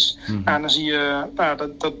minder is. Mm-hmm. En dan zie je,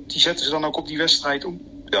 die zetten ze dan ook op die wedstrijd.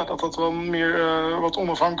 Dat wel meer wat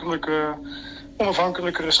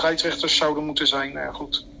onafhankelijkere scheidsrechters zouden moeten zijn.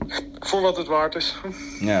 Goed, voor wat het waard is.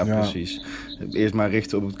 Ja, precies. Eerst maar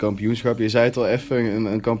richten op het kampioenschap. Je zei het al even,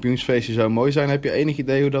 een kampioensfeestje zou mooi zijn. Heb je enig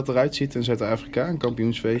idee hoe dat eruit ziet in Zuid-Afrika, een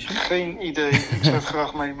kampioensfeestje? Geen idee. Ik zou het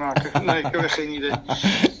graag meemaken. Nee, ik heb echt geen idee.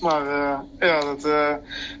 Maar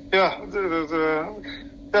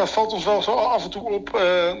het valt ons wel zo af en toe op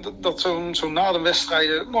dat zo'n na de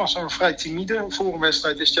wedstrijden zijn we vrij timide. Voor een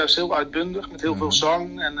wedstrijd is het juist heel uitbundig met heel veel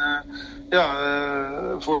zang en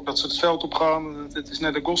voordat ze het veld op gaan. Het is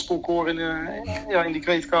net een gospelkoor in die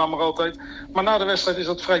kleedkamer altijd. Maar na de wedstrijd is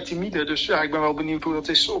dat vrij timide. Dus ik ben wel benieuwd hoe dat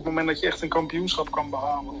is op het moment dat je echt een kampioenschap kan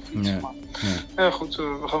behalen of iets. Maar goed,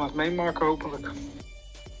 we gaan het meemaken hopelijk.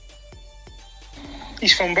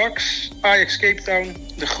 Is van Baks, Ajax Cape Town,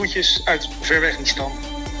 de groetjes uit Verwegistan.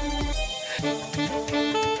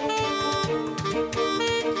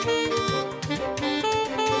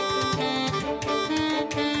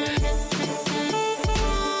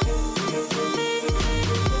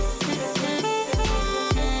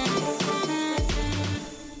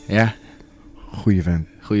 Ja.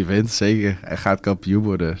 Goeie vent, zeker. Hij gaat kampioen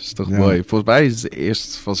worden. Dat is toch mooi. Volgens mij is het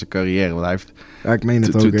eerst van zijn carrière. Want hij heeft ik meen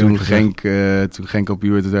het ook. Toen Genk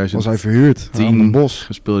kampioen in 2010 was hij verhuurd aan Den Bosch.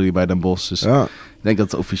 Speelde hij bij Den Bosch. Dus ik denk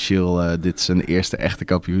dat officieel dit zijn eerste echte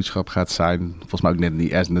kampioenschap gaat zijn. Volgens mij ook net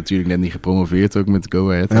niet. Hij is natuurlijk net niet gepromoveerd ook met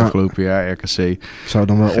Go Ahead afgelopen jaar. RKC. Ik zou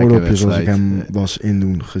dan wel oordopjes als ik hem was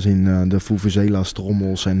indoen. Gezien de Vuvuzela's,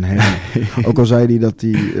 trommels en hem. Ook al zei hij dat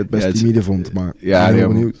hij het best timide vond. Maar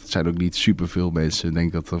het zijn ook niet superveel mensen. Ik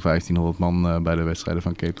denk dat er 1500 man bij de wedstrijden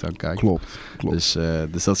van Cape Town kijken. Klopt.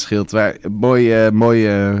 Dus dat scheelt.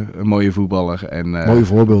 Mooie voetballer. En, mooie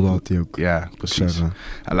voorbeelden had hij ook. Ja, precies.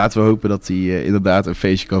 Laten we hopen dat hij inderdaad een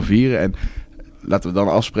feestje kan vieren. En laten we dan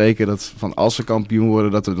afspreken dat van als ze kampioen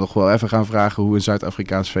worden, dat we nog wel even gaan vragen hoe een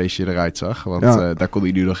Zuid-Afrikaans feestje eruit zag. Want daar kon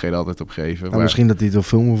hij nu nog geen antwoord op geven. Maar misschien dat hij het wil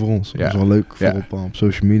filmen voor ons. Dat is wel leuk voor op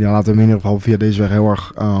social media. Laten we hem in ieder geval via deze weg heel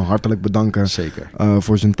erg hartelijk bedanken. Zeker.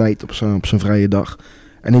 Voor zijn tijd op zijn vrije dag.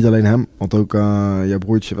 En niet alleen hem, want ook jouw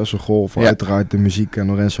broertje Wessel Gol voor uiteraard de muziek en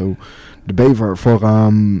Lorenzo de Bever voor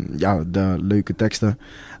de leuke teksten.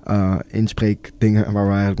 Inspreekdingen waar we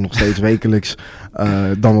eigenlijk nog steeds wekelijks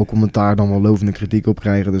dan wel commentaar, dan wel lovende kritiek op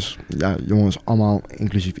krijgen. Dus ja, jongens, allemaal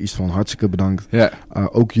inclusief Istvan, hartstikke bedankt. Ja.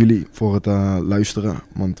 Ook jullie voor het luisteren,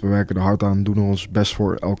 want we werken er hard aan, doen er ons best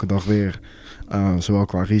voor elke dag weer. Zowel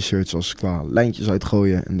qua research als qua lijntjes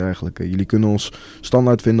uitgooien en dergelijke. Jullie kunnen ons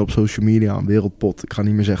standaard vinden op social media, Wereldpot. Ik ga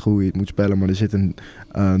niet meer zeggen hoe je het moet spellen, maar er zit een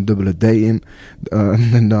dubbele D in.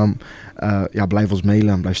 En dan blijf ons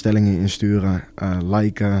mailen, blijf stellingen insturen,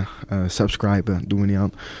 liken, subscriben, doen we niet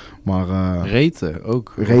aan. Maar reten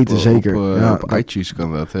ook. Reten zeker. Op iTunes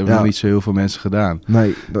kan dat. Hebben nog niet zo heel veel mensen gedaan.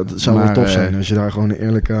 Nee, dat zou wel tof zijn als je daar gewoon een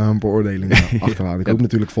eerlijke beoordeling achterlaat. Ik hoop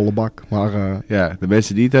natuurlijk volle bak. Maar de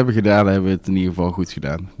mensen die het hebben gedaan, hebben het in ieder geval goed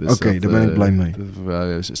gedaan. Dus Oké, daar ben ik blij mee.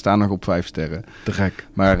 We staan nog op 5 sterren. Te gek.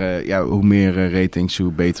 Maar hoe meer ratings,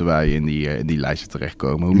 hoe beter wij in die lijstje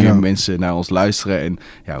terechtkomen. Hoe meer mensen naar ons luisteren en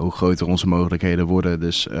hoe groter onze mogelijkheden worden.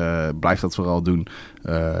 Dus blijf dat vooral doen.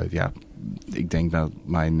 Ik denk dat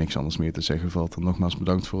mij niks anders meer te zeggen valt dan nogmaals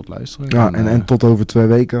bedankt voor het luisteren. Ja, en tot over 2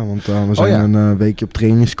 weken, want we zijn een weekje op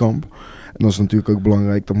trainingskamp. En dat is natuurlijk ook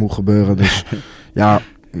belangrijk, dat moet gebeuren. Dus Ja,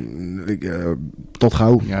 tot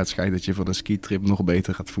gauw. Ja, het schijnt dat je van een skitrip nog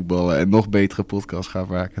beter gaat voetballen en nog betere podcast gaat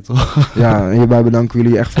maken, toch? Ja, en hierbij bedanken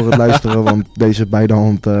jullie echt voor het luisteren, want deze beide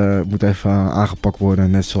hand moet even aangepakt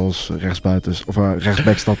worden, net zoals rechtsbuitens, of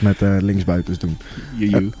rechtsbacks dat met linksbuitens doen.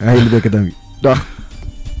 Een hele dikke dank. Dag.